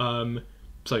expecting.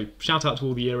 So shout out to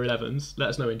all the year 11s. Let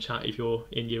us know in chat if you're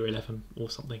in year 11 or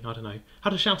something. I don't know. How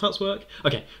do shout outs work?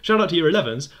 Okay, shout out to year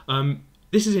 11s.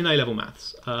 This is in A-level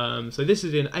maths. So this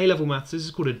is in A-level maths. This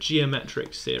is called a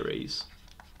geometric series.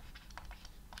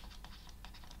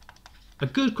 A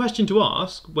good question to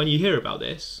ask when you hear about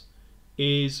this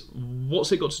is,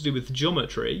 what's it got to do with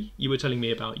geometry? You were telling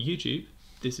me about YouTube.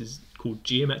 This is called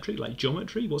geometric, like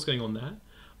geometry. What's going on there?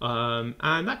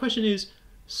 And that question is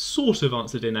sort of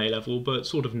answered in A-level, but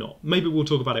sort of not. Maybe we'll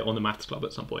talk about it on the Maths Club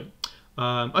at some point.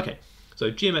 Okay, so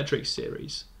geometric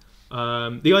series.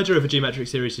 The idea of a geometric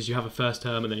series is you have a first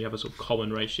term and then you have a sort of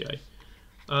common ratio.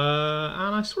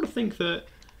 And I sort of think that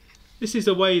this is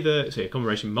a way that, so a common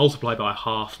ratio, multiply by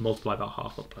half, multiply by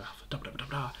half, multiply by half, blah, blah, blah,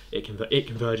 blah, it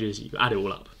converges, you add it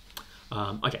all up.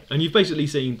 Okay, and you've basically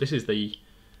seen, this is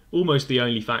almost the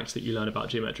only facts that you learn about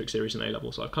geometric series in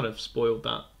A-level, so I've kind of spoiled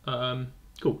that.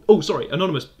 Cool. Oh, sorry,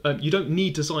 anonymous, you don't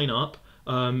need to sign up.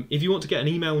 If you want to get an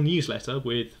email newsletter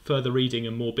with further reading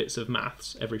and more bits of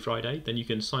maths every Friday, then you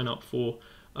can sign up for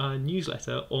a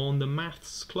newsletter on the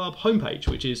Maths Club homepage,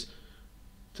 which is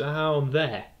down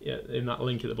there, in that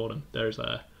link at the bottom. There's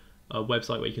a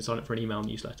website where you can sign up for an email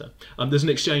newsletter. There's an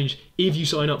exchange. If you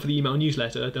sign up for the email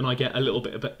newsletter, then I get a little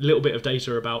bit of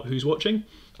data about who's watching,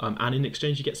 and in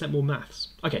exchange you get sent more maths.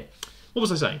 Okay, what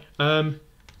was I saying?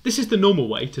 This is the normal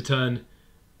way to turn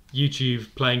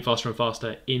YouTube playing faster and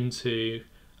faster into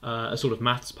a sort of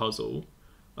maths puzzle,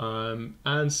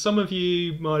 and some of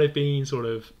you might have been sort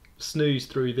of snoozed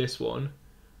through this one.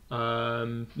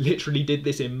 Literally did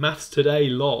this in maths today,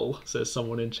 lol, says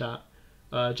someone in chat.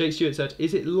 Jake Stewart said,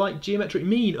 is it like geometric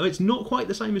mean? Oh, it's not quite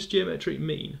the same as geometric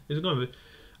mean. It's kind of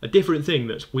a different thing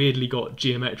that's weirdly got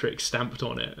geometric stamped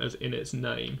on it as in its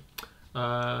name.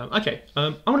 Okay,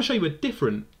 I want to show you a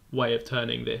different way of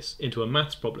turning this into a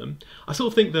maths problem. I sort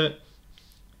of think that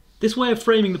this way of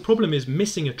framing the problem is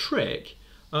missing a trick.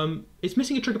 It's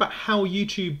missing a trick about how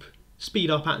YouTube speed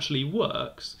up actually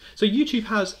works. So YouTube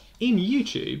has, in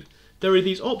YouTube, there are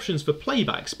these options for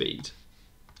playback speed.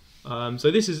 So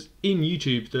this is in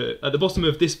YouTube, at the bottom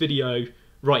of this video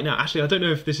right now. Actually, I don't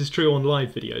know if this is true on live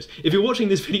videos. If you're watching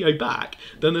this video back,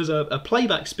 then there's a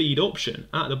playback speed option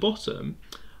at the bottom.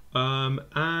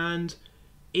 And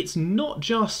it's not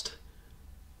just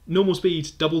normal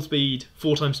speed, double speed,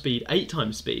 4 times speed, 8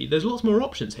 times speed. There's lots more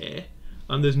options here.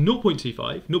 There's 0.25,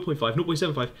 0.5,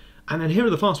 0.75, and then here are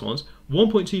the fast ones,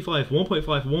 1.25, 1.5,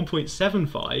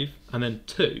 1.75, and then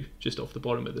 2, just off the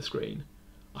bottom of the screen.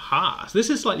 Aha, so this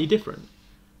is slightly different.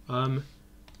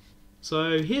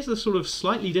 So here's a sort of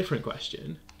slightly different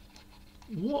question.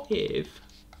 What if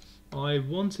I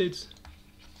wanted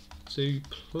to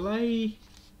play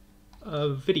a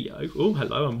video? Oh,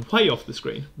 hello, I'm way off the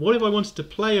screen. What if I wanted to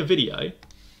play a video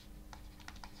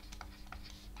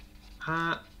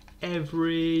at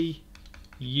every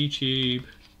YouTube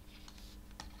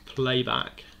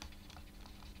playback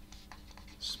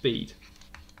speed?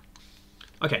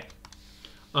 Okay,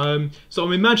 so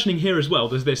I'm imagining here as well,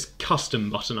 there's this custom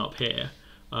button up here,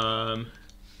 wrong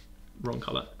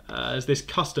colour, there's this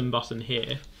custom button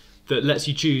here that lets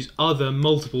you choose other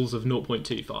multiples of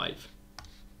 0.25.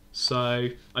 So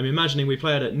I'm imagining we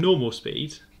play it at normal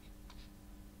speed.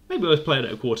 Maybe let's play it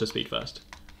at a quarter speed first.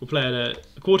 We'll play it at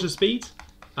a quarter speed,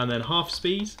 and then half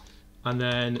speed, and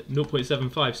then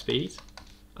 0.75 speed,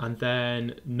 and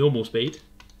then normal speed,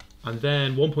 and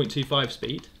then 1.25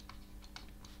 speed,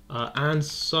 and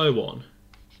so on.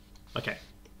 Okay.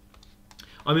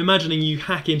 I'm imagining you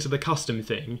hack into the custom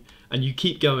thing, and you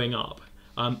keep going up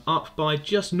by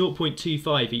just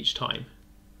 0.25 each time.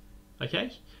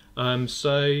 Okay?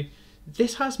 So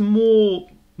this has more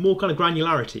kind of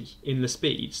granularity in the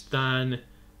speeds than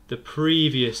the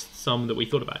previous sum that we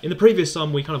thought about. In the previous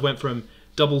sum, we kind of went from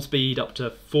double speed up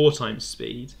to 4 times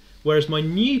speed, whereas my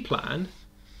new plan,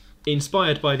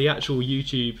 inspired by the actual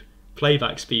YouTube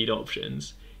playback speed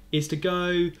options, is to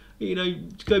go,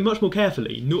 much more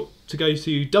carefully, not to go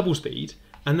to double speed,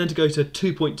 and then to go to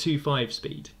 2.25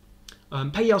 speed.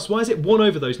 Payas, why is it 1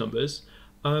 over those numbers?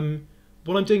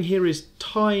 What I'm doing here is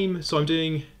time, so I'm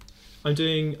doing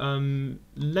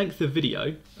length of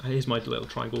video. Here's my little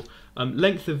triangle.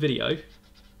 Length of video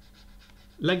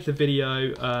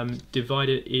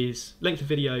divided is length of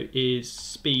video is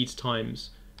speed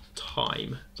times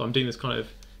time. So I'm doing this kind of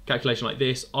calculation like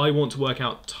this. I want to work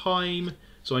out time,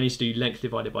 so I need to do length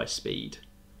divided by speed.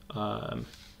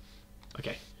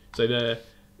 Okay, so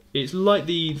it's like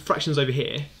the fractions over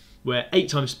here, where 8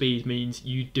 times speed means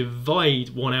you divide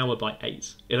 1 hour by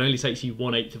 8. It only takes you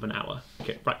 1/8 of an hour.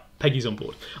 Okay, right, Peggy's on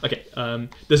board. Okay,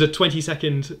 there's a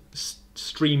 20-second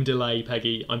stream delay,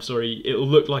 Peggy. I'm sorry, it'll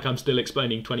look like I'm still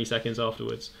explaining 20 seconds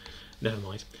afterwards. Never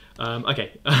mind.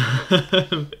 Okay.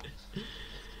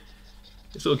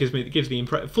 It sort of gives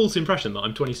the false impression that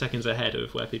I'm 20 seconds ahead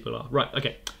of where people are. Right,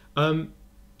 okay.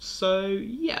 So,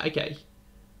 yeah, okay.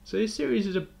 So this series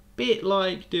is a bit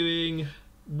like doing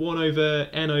 1 over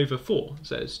n over 4,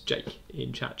 says Jake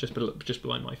in chat, just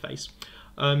behind my face.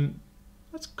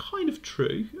 That's kind of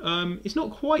true. It's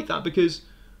not quite that because,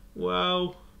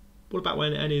 well, what about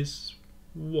when n is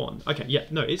 1. Okay, yeah,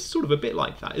 no, it's sort of a bit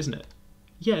like that, isn't it?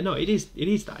 Yeah, no, it is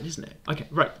that, isn't it? Okay,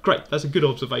 right, great, that's a good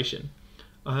observation.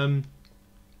 I'm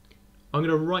going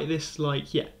to write this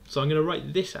like, yeah, so I'm going to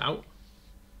write this out.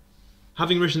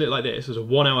 Having written it like this as a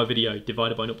 1 hour video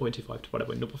divided by 0.25 divided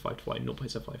by 0.5 divided by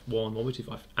 0.75, 1,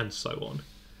 1.25, and so on.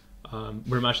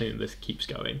 We're imagining that this keeps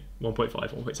going. 1.5,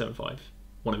 1.75,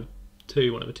 1 over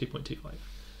 2, 1 over 2.25,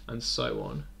 and so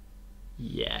on.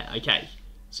 Yeah, okay.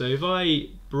 So if I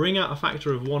bring out a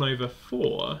factor of 1 over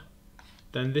 4,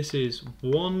 then this is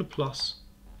 1 plus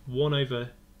 1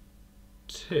 over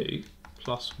 2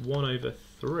 plus 1 over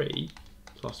 3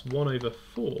 plus 1 over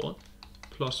 4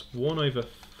 plus 1 over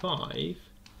 5,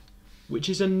 which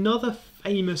is another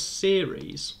famous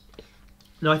series.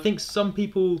 Now I think some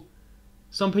people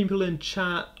in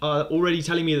chat are already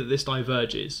telling me that this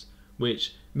diverges,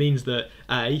 which means that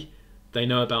A, they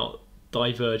know about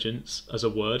divergence as a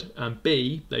word, and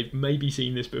B, they've maybe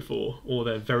seen this before, or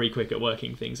they're very quick at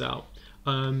working things out.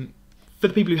 For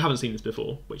the people who haven't seen this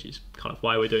before, which is kind of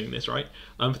why we're doing this, right?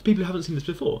 For the people who haven't seen this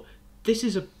before, this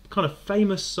is a kind of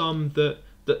famous sum that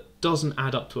doesn't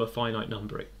add up to a finite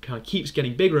number. It kind of keeps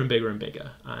getting bigger and bigger and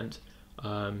bigger, and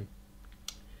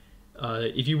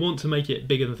if you want to make it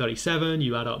bigger than 37,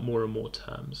 you add up more and more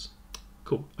terms.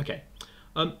 Cool, okay.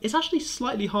 It's actually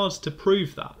slightly hard to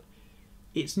prove that.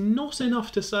 It's not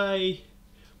enough to say,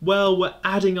 well, we're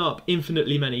adding up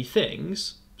infinitely many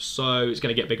things, so it's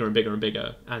going to get bigger and bigger and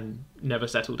bigger and never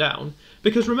settle down.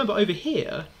 Because remember, over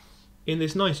here, in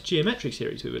this nice geometric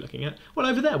series we were looking at, well,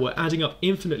 over there we're adding up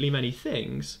infinitely many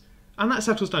things, and that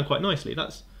settles down quite nicely.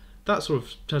 That sort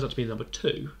of turns out to be number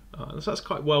 2, so that's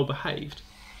quite well behaved.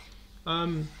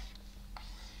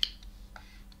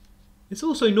 It's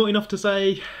also not enough to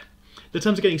say the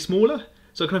terms are getting smaller,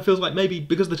 so it kind of feels like maybe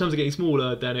because the terms are getting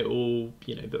smaller, then it all,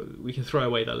 you know, we can throw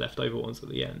away the leftover ones at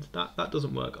the end. That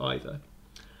doesn't work either.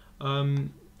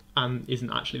 And isn't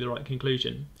actually the right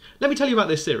conclusion. Let me tell you about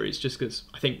this series, just because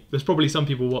I think there's probably some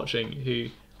people watching who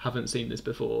haven't seen this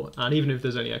before, and even if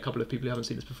there's only a couple of people who haven't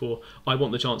seen this before, I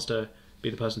want the chance to be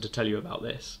the person to tell you about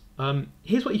this.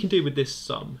 Here's what you can do with this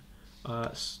sum.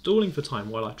 Stalling for time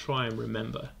while I try and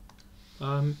remember.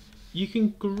 You can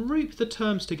group the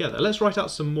terms together. Let's write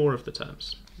out some more of the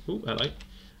terms. Oh, hello.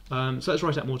 So let's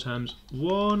write out more terms.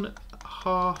 1/2,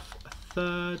 a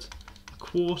third, a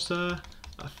quarter,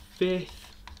 a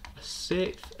fifth, a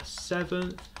sixth, a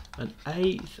seventh, an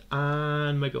eighth,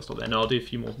 and maybe I'll stop there. No, I'll do a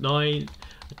few more. 9,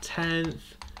 a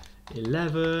 10th,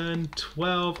 11,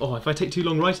 12. Oh, if I take too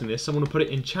long writing this, someone will put it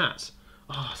in chat.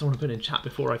 Oh, someone will put it in chat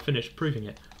before I finish proving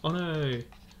it. Oh no.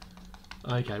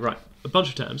 Okay, right. A bunch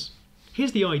of terms.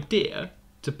 Here's the idea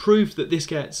to prove that this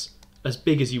gets as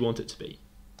big as you want it to be.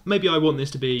 Maybe I want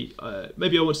this to be,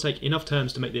 maybe I want to take enough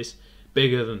terms to make this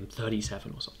bigger than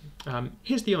 37 or something.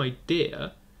 Here's the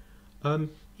idea.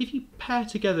 If you pair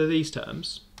together these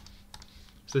terms,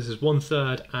 so this is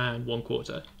 1/3 and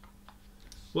 1/4.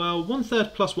 Well,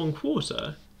 1/3 plus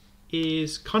 1/4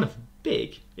 is kind of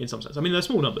big in some sense. I mean, they're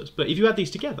small numbers, but if you add these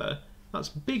together, that's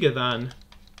bigger than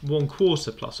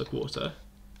 1/4 plus a quarter,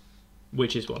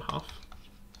 which is 1/2.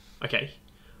 Okay,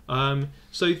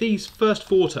 so these first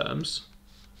 4 terms,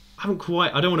 I don't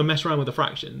want to mess around with the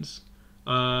fractions,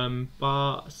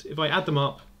 but if I add them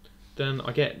up, then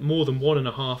I get more than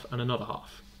 1.5 and another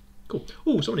half. Cool.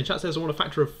 Oh, someone in chat says I want a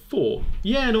factor of 4.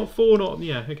 Yeah, not 4, not,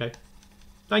 yeah, okay.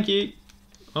 Thank you.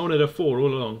 I wanted a 4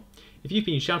 all along. If you've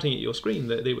been shouting at your screen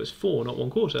that it was 4, not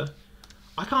 1/4,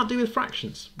 I can't do with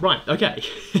fractions. Right, okay.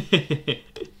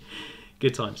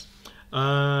 Good times.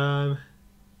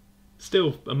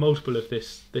 Still a multiple of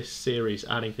this series,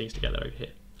 adding things together over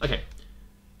here. Okay.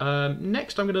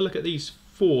 Next I'm going to look at these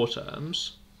 4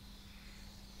 terms.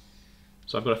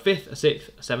 So I've got a 5th, a 6th,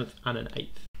 a 7th, and an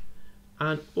 8th.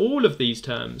 And all of these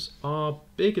terms are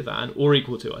bigger than, or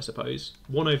equal to, I suppose,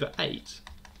 1/8.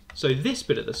 So this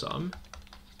bit of the sum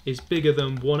is bigger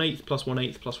than 1/8 plus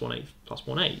 1/8 plus 1/8 plus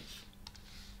 1/8,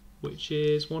 which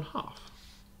is 1/2.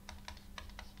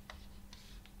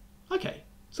 Okay,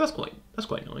 so that's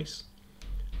quite nice.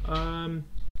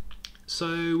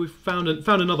 So we've found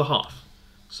another half.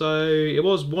 So it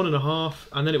was 1.5,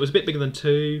 and then it was a bit bigger than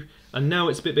 2, and now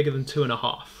it's a bit bigger than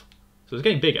 2.5. So it's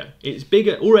getting bigger. It's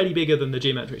already bigger than the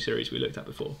geometric series we looked at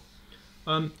before.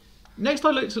 Next,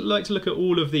 I'd like to look at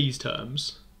all of these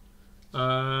terms.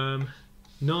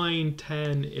 9,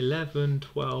 10, 11,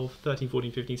 12, 13,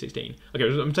 14, 15, 16. Okay,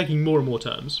 I'm taking more and more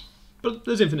terms, but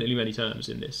there's infinitely many terms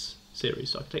in this series,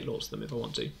 so I can take lots of them if I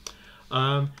want to.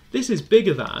 This is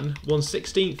bigger than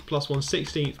 1/16 plus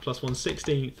 1/16 plus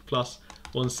 1/16 plus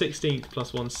 1/16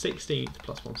 plus 1/16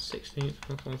 plus 1/16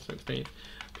 plus 1/16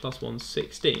 plus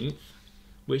 1/16,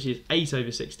 which is 8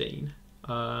 over 16,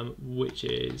 which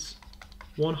is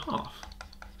 1/2.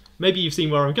 Maybe you've seen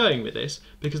where I'm going with this,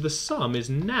 because the sum is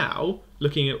now,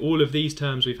 looking at all of these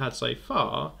terms we've had so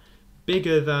far,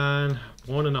 bigger than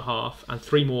 1.5 and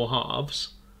 3 more halves.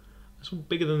 It's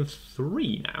bigger than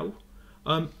 3 now.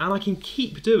 And I can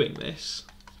keep doing this.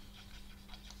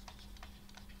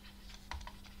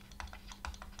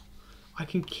 I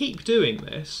can keep doing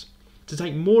this to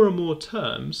take more and more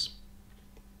terms,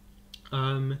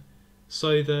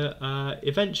 so that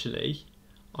eventually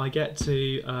I get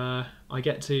to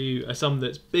a sum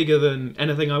that's bigger than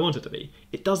anything I want it to be.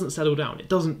 It doesn't settle down. It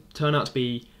doesn't turn out to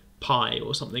be pi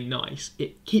or something nice.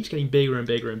 It keeps getting bigger and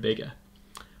bigger and bigger.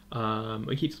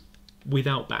 It keeps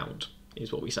without bound,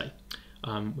 is what we say,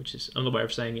 which is another way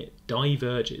of saying it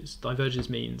diverges. Diverges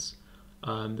means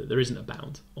that there isn't a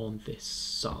bound on this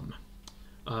sum.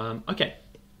 Okay,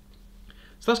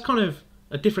 so that's kind of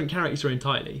a different character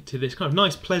entirely to this kind of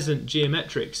nice, pleasant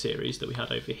geometric series that we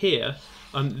had over here.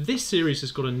 This series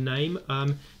has got a name.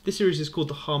 This series is called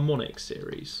the harmonic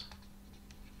series.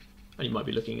 And you might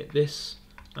be looking at this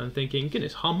and thinking,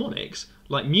 goodness, harmonics?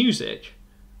 Like music?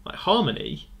 Like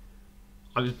harmony?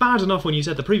 I was bad enough when you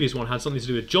said the previous one had something to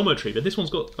do with geometry, but this one's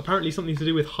got apparently something to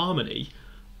do with harmony.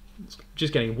 It's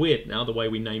just getting weird now, the way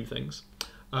we name things.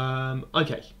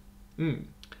 Okay.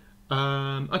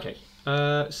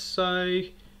 So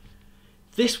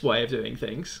this way of doing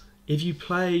things, if you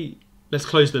play, let's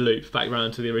close the loop back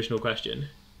around to the original question,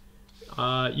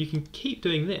 you can keep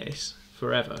doing this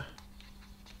forever.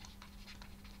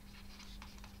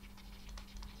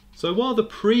 So while the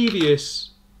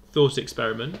previous thought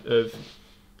experiment of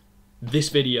this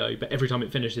video, but every time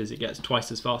it finishes it gets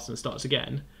twice as fast and starts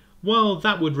again, while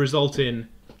that would result in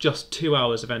just 2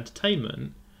 hours of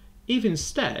entertainment, if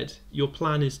instead your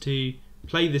plan is to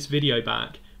play this video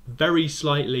back, very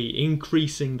slightly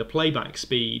increasing the playback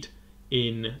speed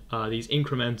in these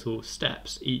incremental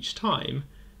steps each time,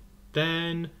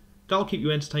 then that'll keep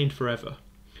you entertained forever.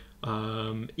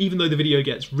 Even though the video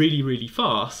gets really, really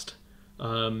fast,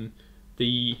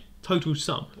 the total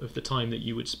sum of the time that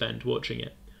you would spend watching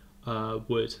it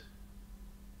would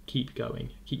keep going,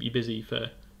 keep you busy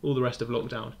for all the rest of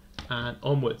lockdown and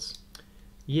onwards.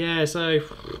 Yeah, so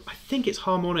I think it's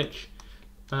harmonic.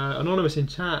 Anonymous in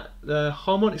chat,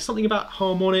 harmonics, something about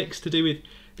harmonics to do with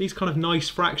these kind of nice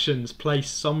fractions play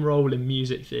some role in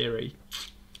music theory.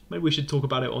 Maybe we should talk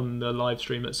about it on the live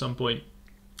stream at some point.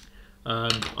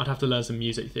 I'd have to learn some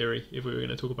music theory if we were going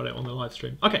to talk about it on the live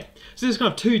stream. Okay, so there's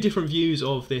kind of two different views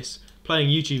of this playing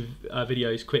YouTube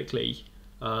videos quickly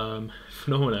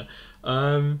phenomena.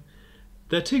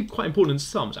 They're two quite important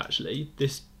sums actually.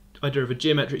 This idea of a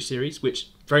geometric series, which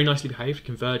very nicely behaved,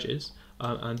 converges,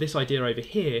 and this idea over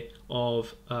here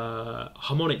of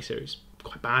harmonic series,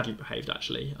 quite badly behaved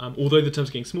actually. Although the terms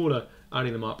are getting smaller,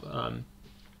 adding them up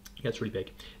gets really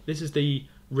big. This is the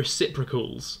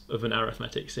reciprocals of an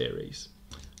arithmetic series.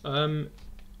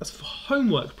 As for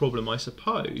homework problem, I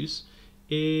suppose,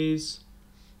 is,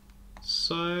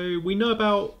 so we know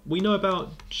about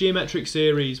geometric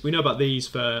series, we know about these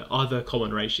for other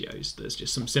common ratios. There's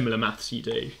just some similar maths you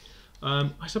do.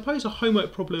 I suppose a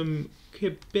homework problem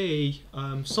could be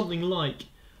something like,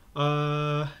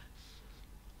 does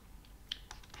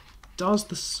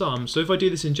the sum, so if I do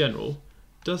this in general,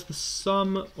 does the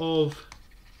sum of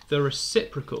the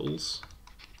reciprocals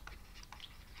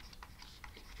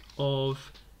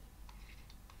of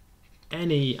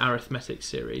any arithmetic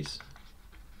series,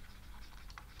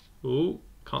 ooh,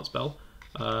 can't spell,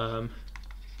 so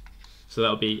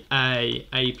that'll be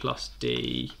a plus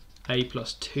d, a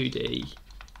plus 2d,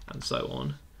 and so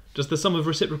on. Does the sum of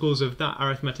reciprocals of that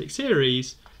arithmetic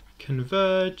series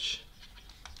converge,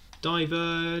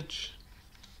 diverge?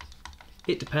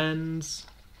 It depends.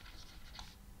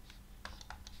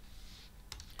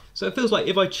 So it feels like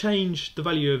if I change the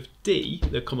value of d,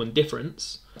 the common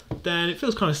difference, then it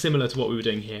feels kind of similar to what we were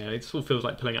doing here. It sort of feels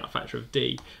like pulling out a factor of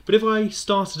d. But if I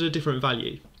started a different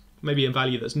value, maybe a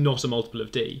value that's not a multiple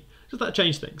of d, does that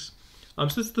change things? So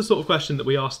this is the sort of question that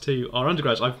we asked to our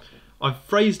undergrads. I've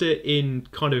phrased it in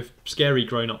kind of scary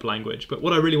grown-up language, but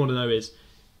what I really want to know is,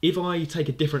 if I take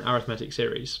a different arithmetic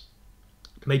series,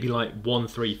 maybe like 1,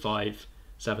 3, 5,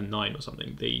 7, 9 or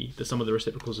something, the sum of the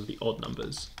reciprocals of the odd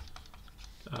numbers.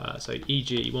 So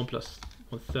e.g. 1 plus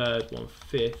 1/3,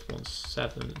 1/5,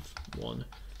 1/7,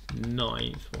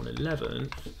 1/9,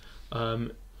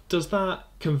 1/11. Does that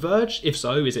converge? If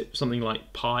so, is it something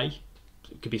like pi?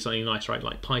 It could be something nice, right?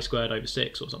 Like pi squared over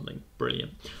 6 or something.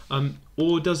 Brilliant.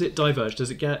 Or does it diverge? Does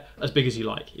it get as big as you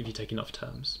like if you take enough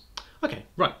terms? Okay,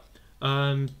 right.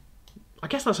 I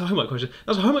guess that's a homework question.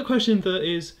 That's a homework question that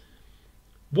is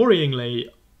Worryingly,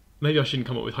 maybe I shouldn't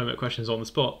come up with homework questions on the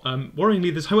spot.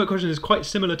 Worryingly, this homework question is quite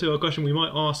similar to a question we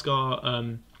might ask our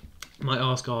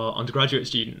undergraduate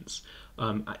students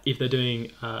if they're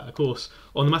doing a course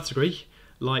on the maths degree,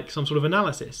 like some sort of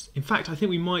analysis. In fact, I think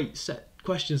we might set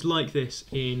questions like this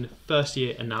in first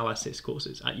year analysis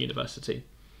courses at university.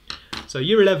 So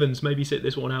year 11s maybe sit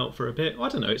this one out for a bit. I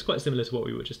don't know, it's quite similar to what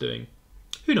we were just doing.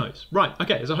 Who knows? Right,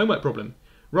 okay, it's a homework problem.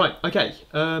 Right, okay,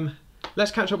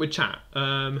 let's catch up with chat.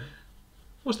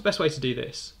 What's the best way to do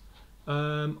this?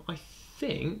 I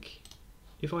think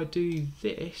if I do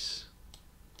this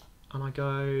and I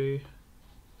go,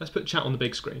 let's put chat on the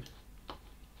big screen.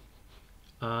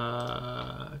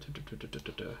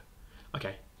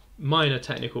 Okay, minor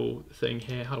technical thing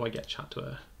here. How do I get chat to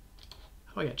a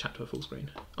full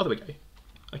screen? Oh, there we go.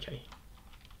 Okay.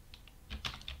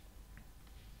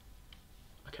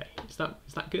 Okay, is that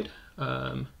good?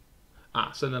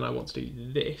 So then I want to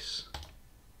do this.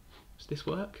 Does this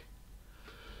work?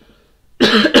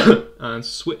 And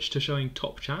switch to showing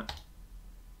top chat.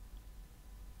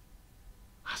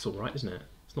 That's all right, isn't it?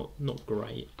 It's not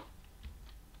great.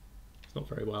 It's not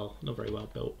very well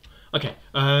built. Okay.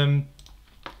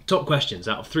 Top questions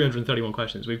out of 331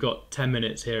 questions. We've got 10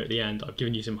 minutes here at the end. I've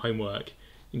given you some homework,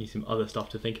 given you some other stuff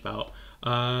to think about.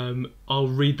 I'll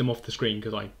read them off the screen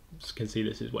because I can see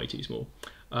this is way too small.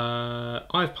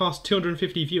 I've passed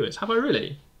 250 viewers. Have I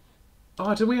really?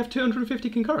 Oh, did we have 250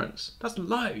 concurrents? That's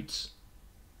loads.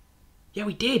 Yeah,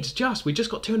 we did. We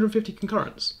just got 250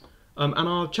 concurrents. And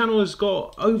our channel has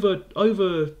got over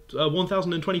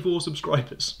 1,024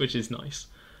 subscribers, which is nice.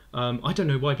 I don't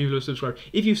know why people have subscribed.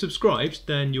 If you've subscribed,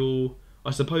 then you'll,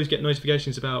 I suppose, get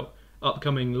notifications about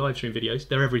upcoming live stream videos.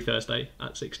 They're every Thursday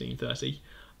at 16:30.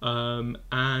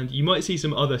 And you might see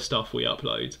some other stuff we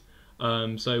upload.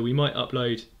 So we might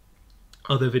upload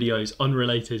other videos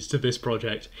unrelated to this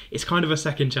project. It's kind of a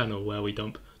second channel where we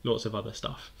dump lots of other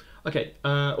stuff. Okay,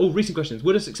 recent questions.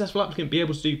 Would a successful applicant be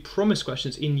able to do promise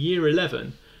questions in year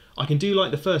 11? I can do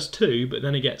like the first two, but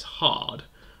then it gets hard.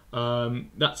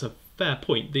 That's a fair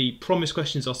point. The promise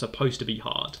questions are supposed to be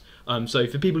hard. So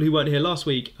for people who weren't here last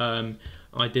week,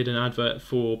 I did an advert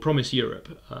for Promise Europe,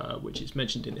 which is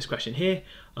mentioned in this question here,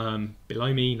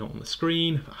 below me, not on the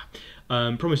screen.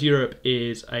 Promise Europe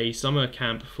is a summer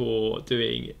camp for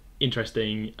doing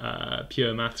interesting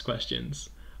pure maths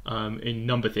questions in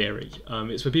number theory.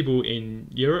 It's for people in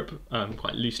Europe,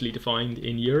 quite loosely defined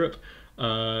in Europe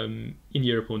or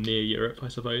near Europe, I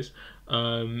suppose,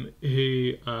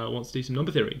 who wants to do some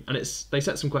number theory. And they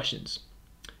set some questions.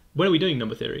 When are we doing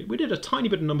number theory? We did a tiny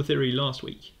bit of number theory last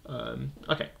week.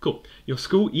 Okay, cool. Your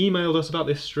school emailed us about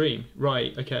this stream.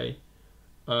 Right, okay.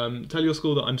 Tell your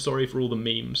school that I'm sorry for all the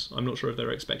memes. I'm not sure if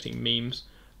they're expecting memes.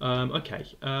 Okay,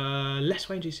 less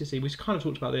weight GCSE. We've kind of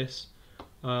talked about this.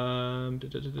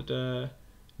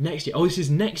 Next year. Oh, this is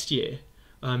next year.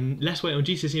 Less weight on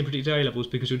GCSE and predicted A-levels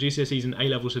because your GCSEs and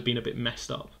A-levels have been a bit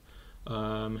messed up.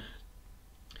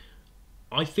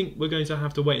 I think we're going to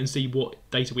have to wait and see what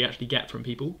data we actually get from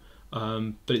people.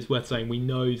 But it's worth saying we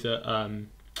know that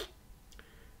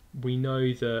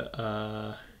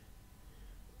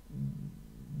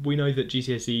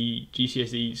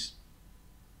GCSEs,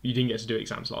 you didn't get to do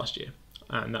exams last year,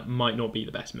 and that might not be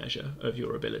the best measure of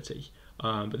your ability.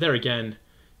 But there again,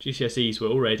 GCSEs were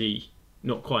already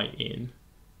not quite in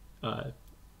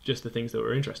just the things that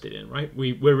we're interested in, right?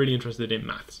 We're really interested in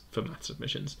maths for maths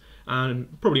submissions,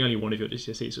 and probably only one of your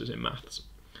GCSEs was in maths.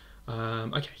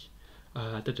 Okay.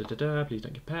 Please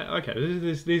don't compare. Okay,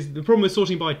 the problem with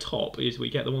sorting by top is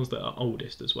we get the ones that are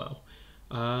oldest as well.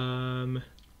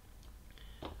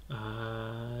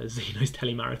 Zeno's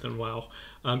Telemarathon, wow.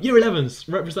 Year 11s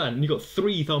represent, and you got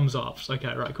 3 thumbs ups.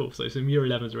 Okay, right, cool. So some year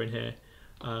 11s are in here.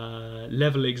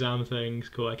 Level exam things,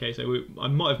 cool. Okay, so I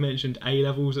might have mentioned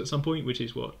A-levels at some point, which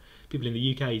is what people in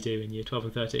the UK do in year 12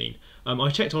 and 13. I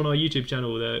checked on our YouTube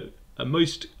channel that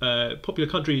most popular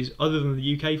countries other than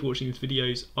the UK for watching these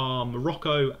videos are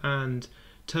Morocco and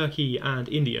Turkey and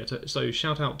India. So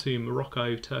shout out to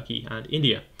Morocco, Turkey and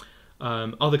India.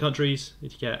 Other countries need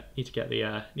to get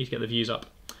the views up.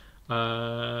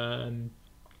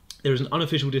 There is an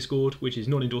unofficial Discord which is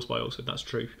not endorsed by Oxford. That's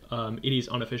true. It is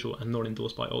unofficial and not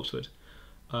endorsed by Oxford.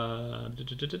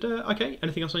 Okay.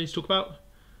 Anything else I need to talk about?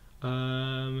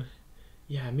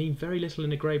 Yeah, mean very little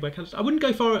in a grade where candidates. I wouldn't go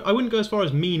as far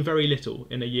as mean very little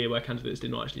in a year where candidates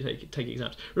did not actually take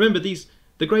exams. Remember,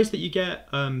 the grades that you get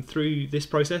through this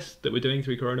process that we're doing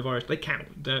through coronavirus, they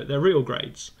count. They're real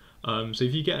grades. So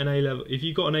if you get an A-level, if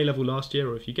you got an A-level last year,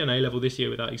 or if you get an A-level this year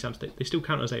without exams, they still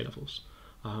count as A-levels.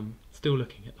 Still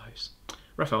looking at those.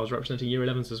 Raphael's representing year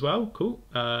 11s as well. Cool.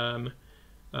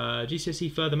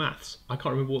 GCSE further maths. I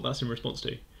can't remember what that's in response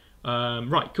to.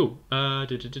 Right, cool. Yeah,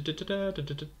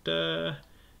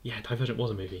 Divergent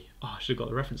was a movie. Oh, I should have got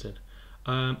the reference in.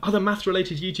 Other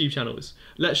maths-related YouTube channels.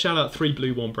 Let's shout out 3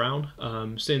 Blue 1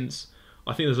 Brown. Since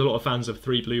I think there's a lot of fans of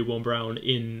 3 Blue 1 Brown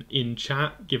in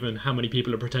chat, given how many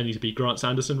people are pretending to be Grant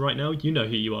Sanderson right now. You know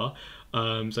who you are.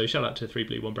 So shout out to 3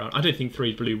 Blue 1 Brown. I don't think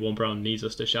 3 Blue 1 Brown needs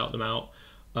us to shout them out.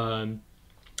 I'm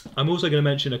also going to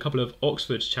mention a couple of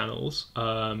Oxford channels.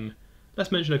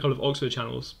 Let's mention a couple of Oxford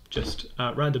channels, just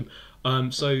at random.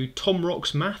 So Tom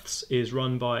Rocks Maths is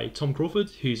run by Tom Crawford,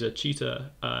 who's a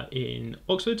tutor in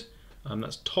Oxford.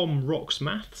 That's Tom Rocks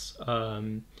Maths.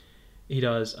 He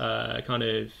does kind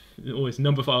of always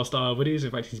number file style videos.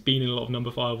 In fact, he's been in a lot of number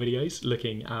file videos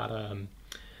looking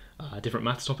at different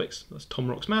maths topics. That's Tom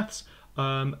Rocks Maths.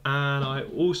 And I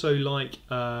also like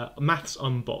Maths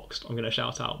Unboxed. I'm going to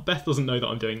shout out. Beth doesn't know that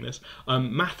I'm doing this.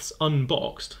 Maths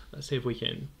Unboxed. Let's see if we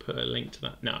can put a link to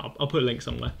that. No, I'll put a link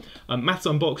somewhere. Maths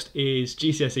Unboxed is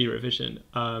GCSE revision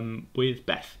with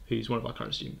Beth, who's one of our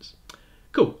current students.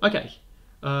 Cool. Okay.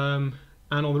 And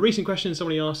on the recent question,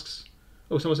 somebody asks,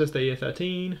 oh, someone says they're year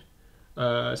 13.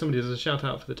 Somebody does a shout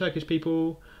out for the Turkish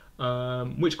people.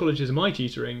 Which colleges am I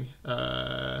tutoring?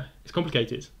 It's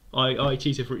complicated. I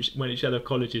tutor for when each other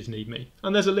colleges need me.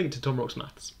 And there's a link to Tom Rocks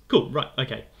Maths. Cool, right,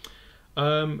 okay.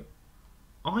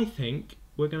 I think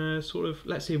we're going to sort of,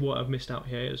 let's see what I've missed out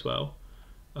here as well.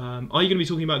 Are you going to be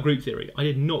talking about group theory? I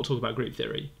did not talk about group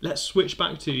theory. Let's switch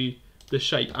back to the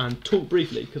shape and talk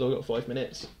briefly, because I've got 5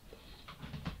 minutes.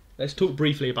 Let's talk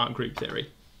briefly about group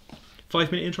theory.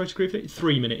 5-minute intro to group theory,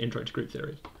 3-minute intro to group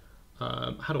theory.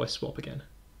 How do I swap again?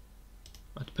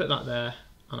 I put that there,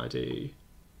 and I do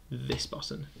this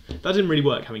button. That didn't really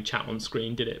work having chat on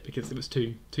screen, did it? Because it was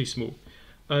too small.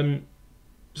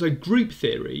 So group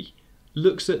theory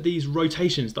looks at these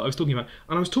rotations that I was talking about,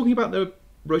 and I was talking about the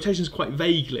rotations quite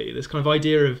vaguely. This kind of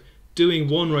idea of doing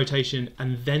one rotation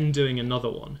and then doing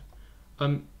another one.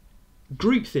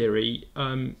 Group theory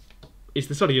is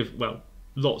the study of, well,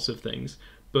 lots of things,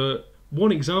 but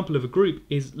one example of a group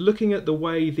is looking at the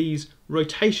way these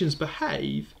rotations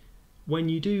behave when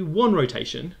you do one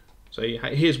rotation. So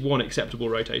here's one acceptable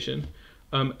rotation,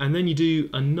 and then you do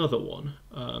another one.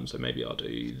 So maybe I'll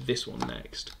do this one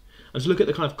next. And so look at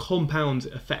the kind of compound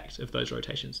effect of those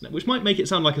rotations, which might make it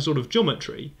sound like a sort of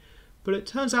geometry, but it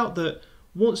turns out that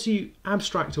once you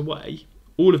abstract away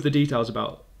all of the details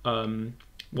about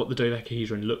what the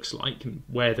dodecahedron looks like and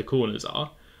where the corners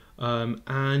are,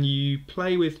 and you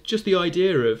play with just the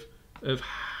idea of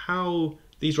how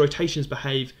these rotations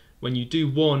behave when you do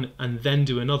one and then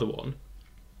do another one,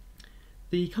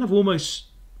 the kind of almost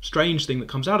strange thing that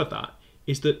comes out of that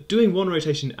is that doing one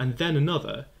rotation and then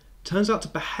another turns out to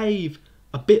behave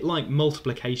a bit like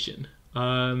multiplication,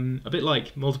 a bit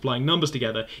like multiplying numbers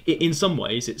together. In some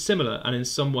ways it's similar, and in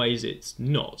some ways it's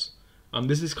not.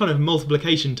 There's this kind of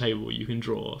multiplication table you can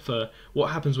draw for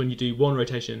what happens when you do one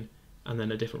rotation and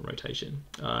then a different rotation.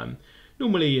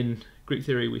 Normally in group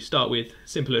theory we start with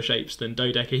simpler shapes than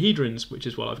dodecahedrons, which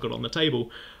is what I've got on the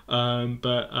table,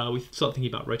 but we start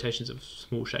thinking about rotations of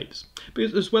small shapes.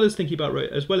 Because as well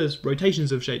as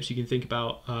rotations of shapes, you can think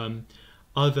about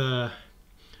other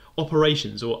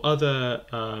operations or other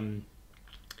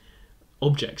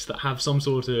objects that have some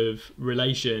sort of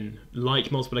relation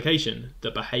like multiplication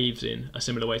that behaves in a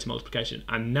similar way to multiplication.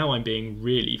 And now I'm being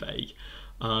really vague.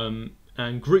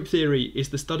 And group theory is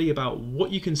the study about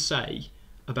what you can say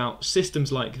about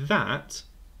systems like that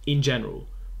in general,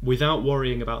 without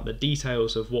worrying about the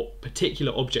details of what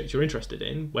particular object you're interested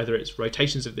in, whether it's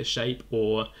rotations of this shape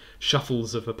or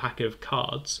shuffles of a pack of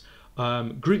cards.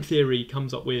 Group theory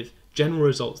comes up with general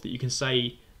results that you can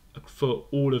say for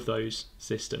all of those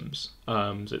systems.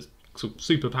 So it's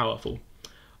super powerful.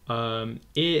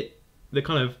 The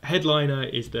kind of headliner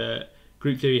is that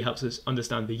group theory helps us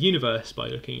understand the universe by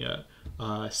looking at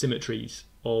symmetries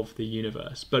of the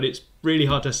universe, but it's really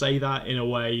hard to say that in a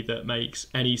way that makes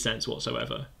any sense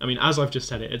whatsoever. I mean, as I've just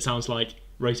said it sounds like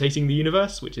rotating the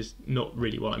universe, which is not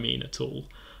really what I mean at all.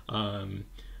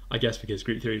 I guess because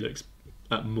group theory looks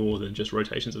at more than just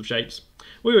rotations of shapes.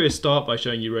 We always start by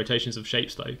showing you rotations of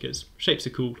shapes though, because shapes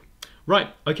are cool.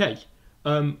 Right, okay.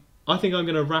 I think I'm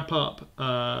going to wrap up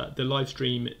the live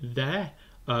stream there.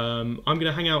 I'm going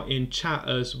to hang out in chat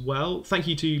as well. Thank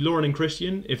you to Lauren and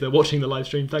Christian if they're watching the live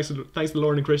stream. Thanks to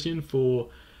Lauren and Christian for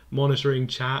monitoring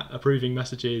chat, approving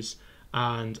messages,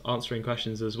 and answering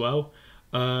questions as well.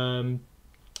 I'm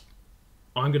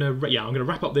gonna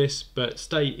wrap up this, but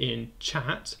stay in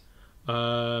chat,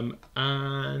 and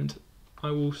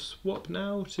I will swap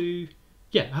now to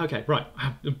okay, right.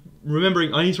 I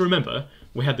need to remember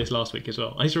We had this last week as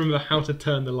well. I need to remember how to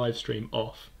turn the live stream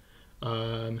off.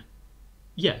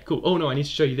 Yeah, cool. Oh no, I need to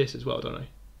show you this as well, don't I?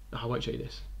 No, I won't show you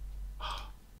this. Oh,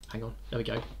 hang on, there we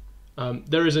go.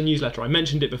 There is a newsletter. I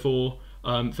mentioned it before.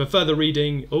 For further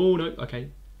reading, oh no, okay.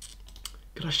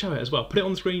 Could I show it as well? Put it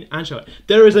on the screen and show it.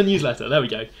 There is a newsletter, there we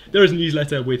go. There is a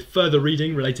newsletter with further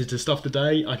reading related to stuff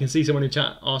today. I can see someone in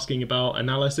chat asking about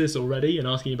analysis already and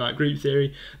asking about group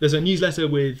theory. There's a newsletter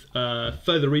with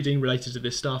further reading related to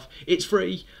this stuff. It's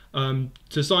free.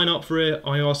 To sign up for it,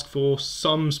 I ask for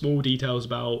some small details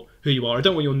about who you are. I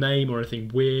don't want your name or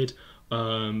anything weird.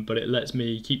 But it lets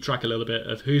me keep track a little bit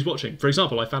of who's watching. For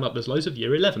example, I found out there's loads of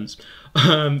year 11s.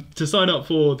 To sign up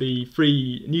for the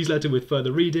free newsletter with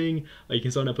further reading, you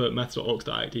can sign up at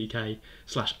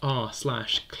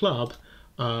maths.org.uk/r/club.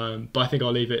 But I think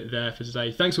I'll leave it there for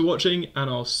today. Thanks for watching, and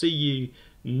I'll see you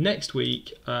next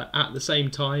week at the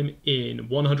same time in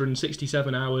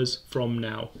 167 hours from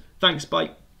now. Thanks,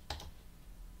 bye.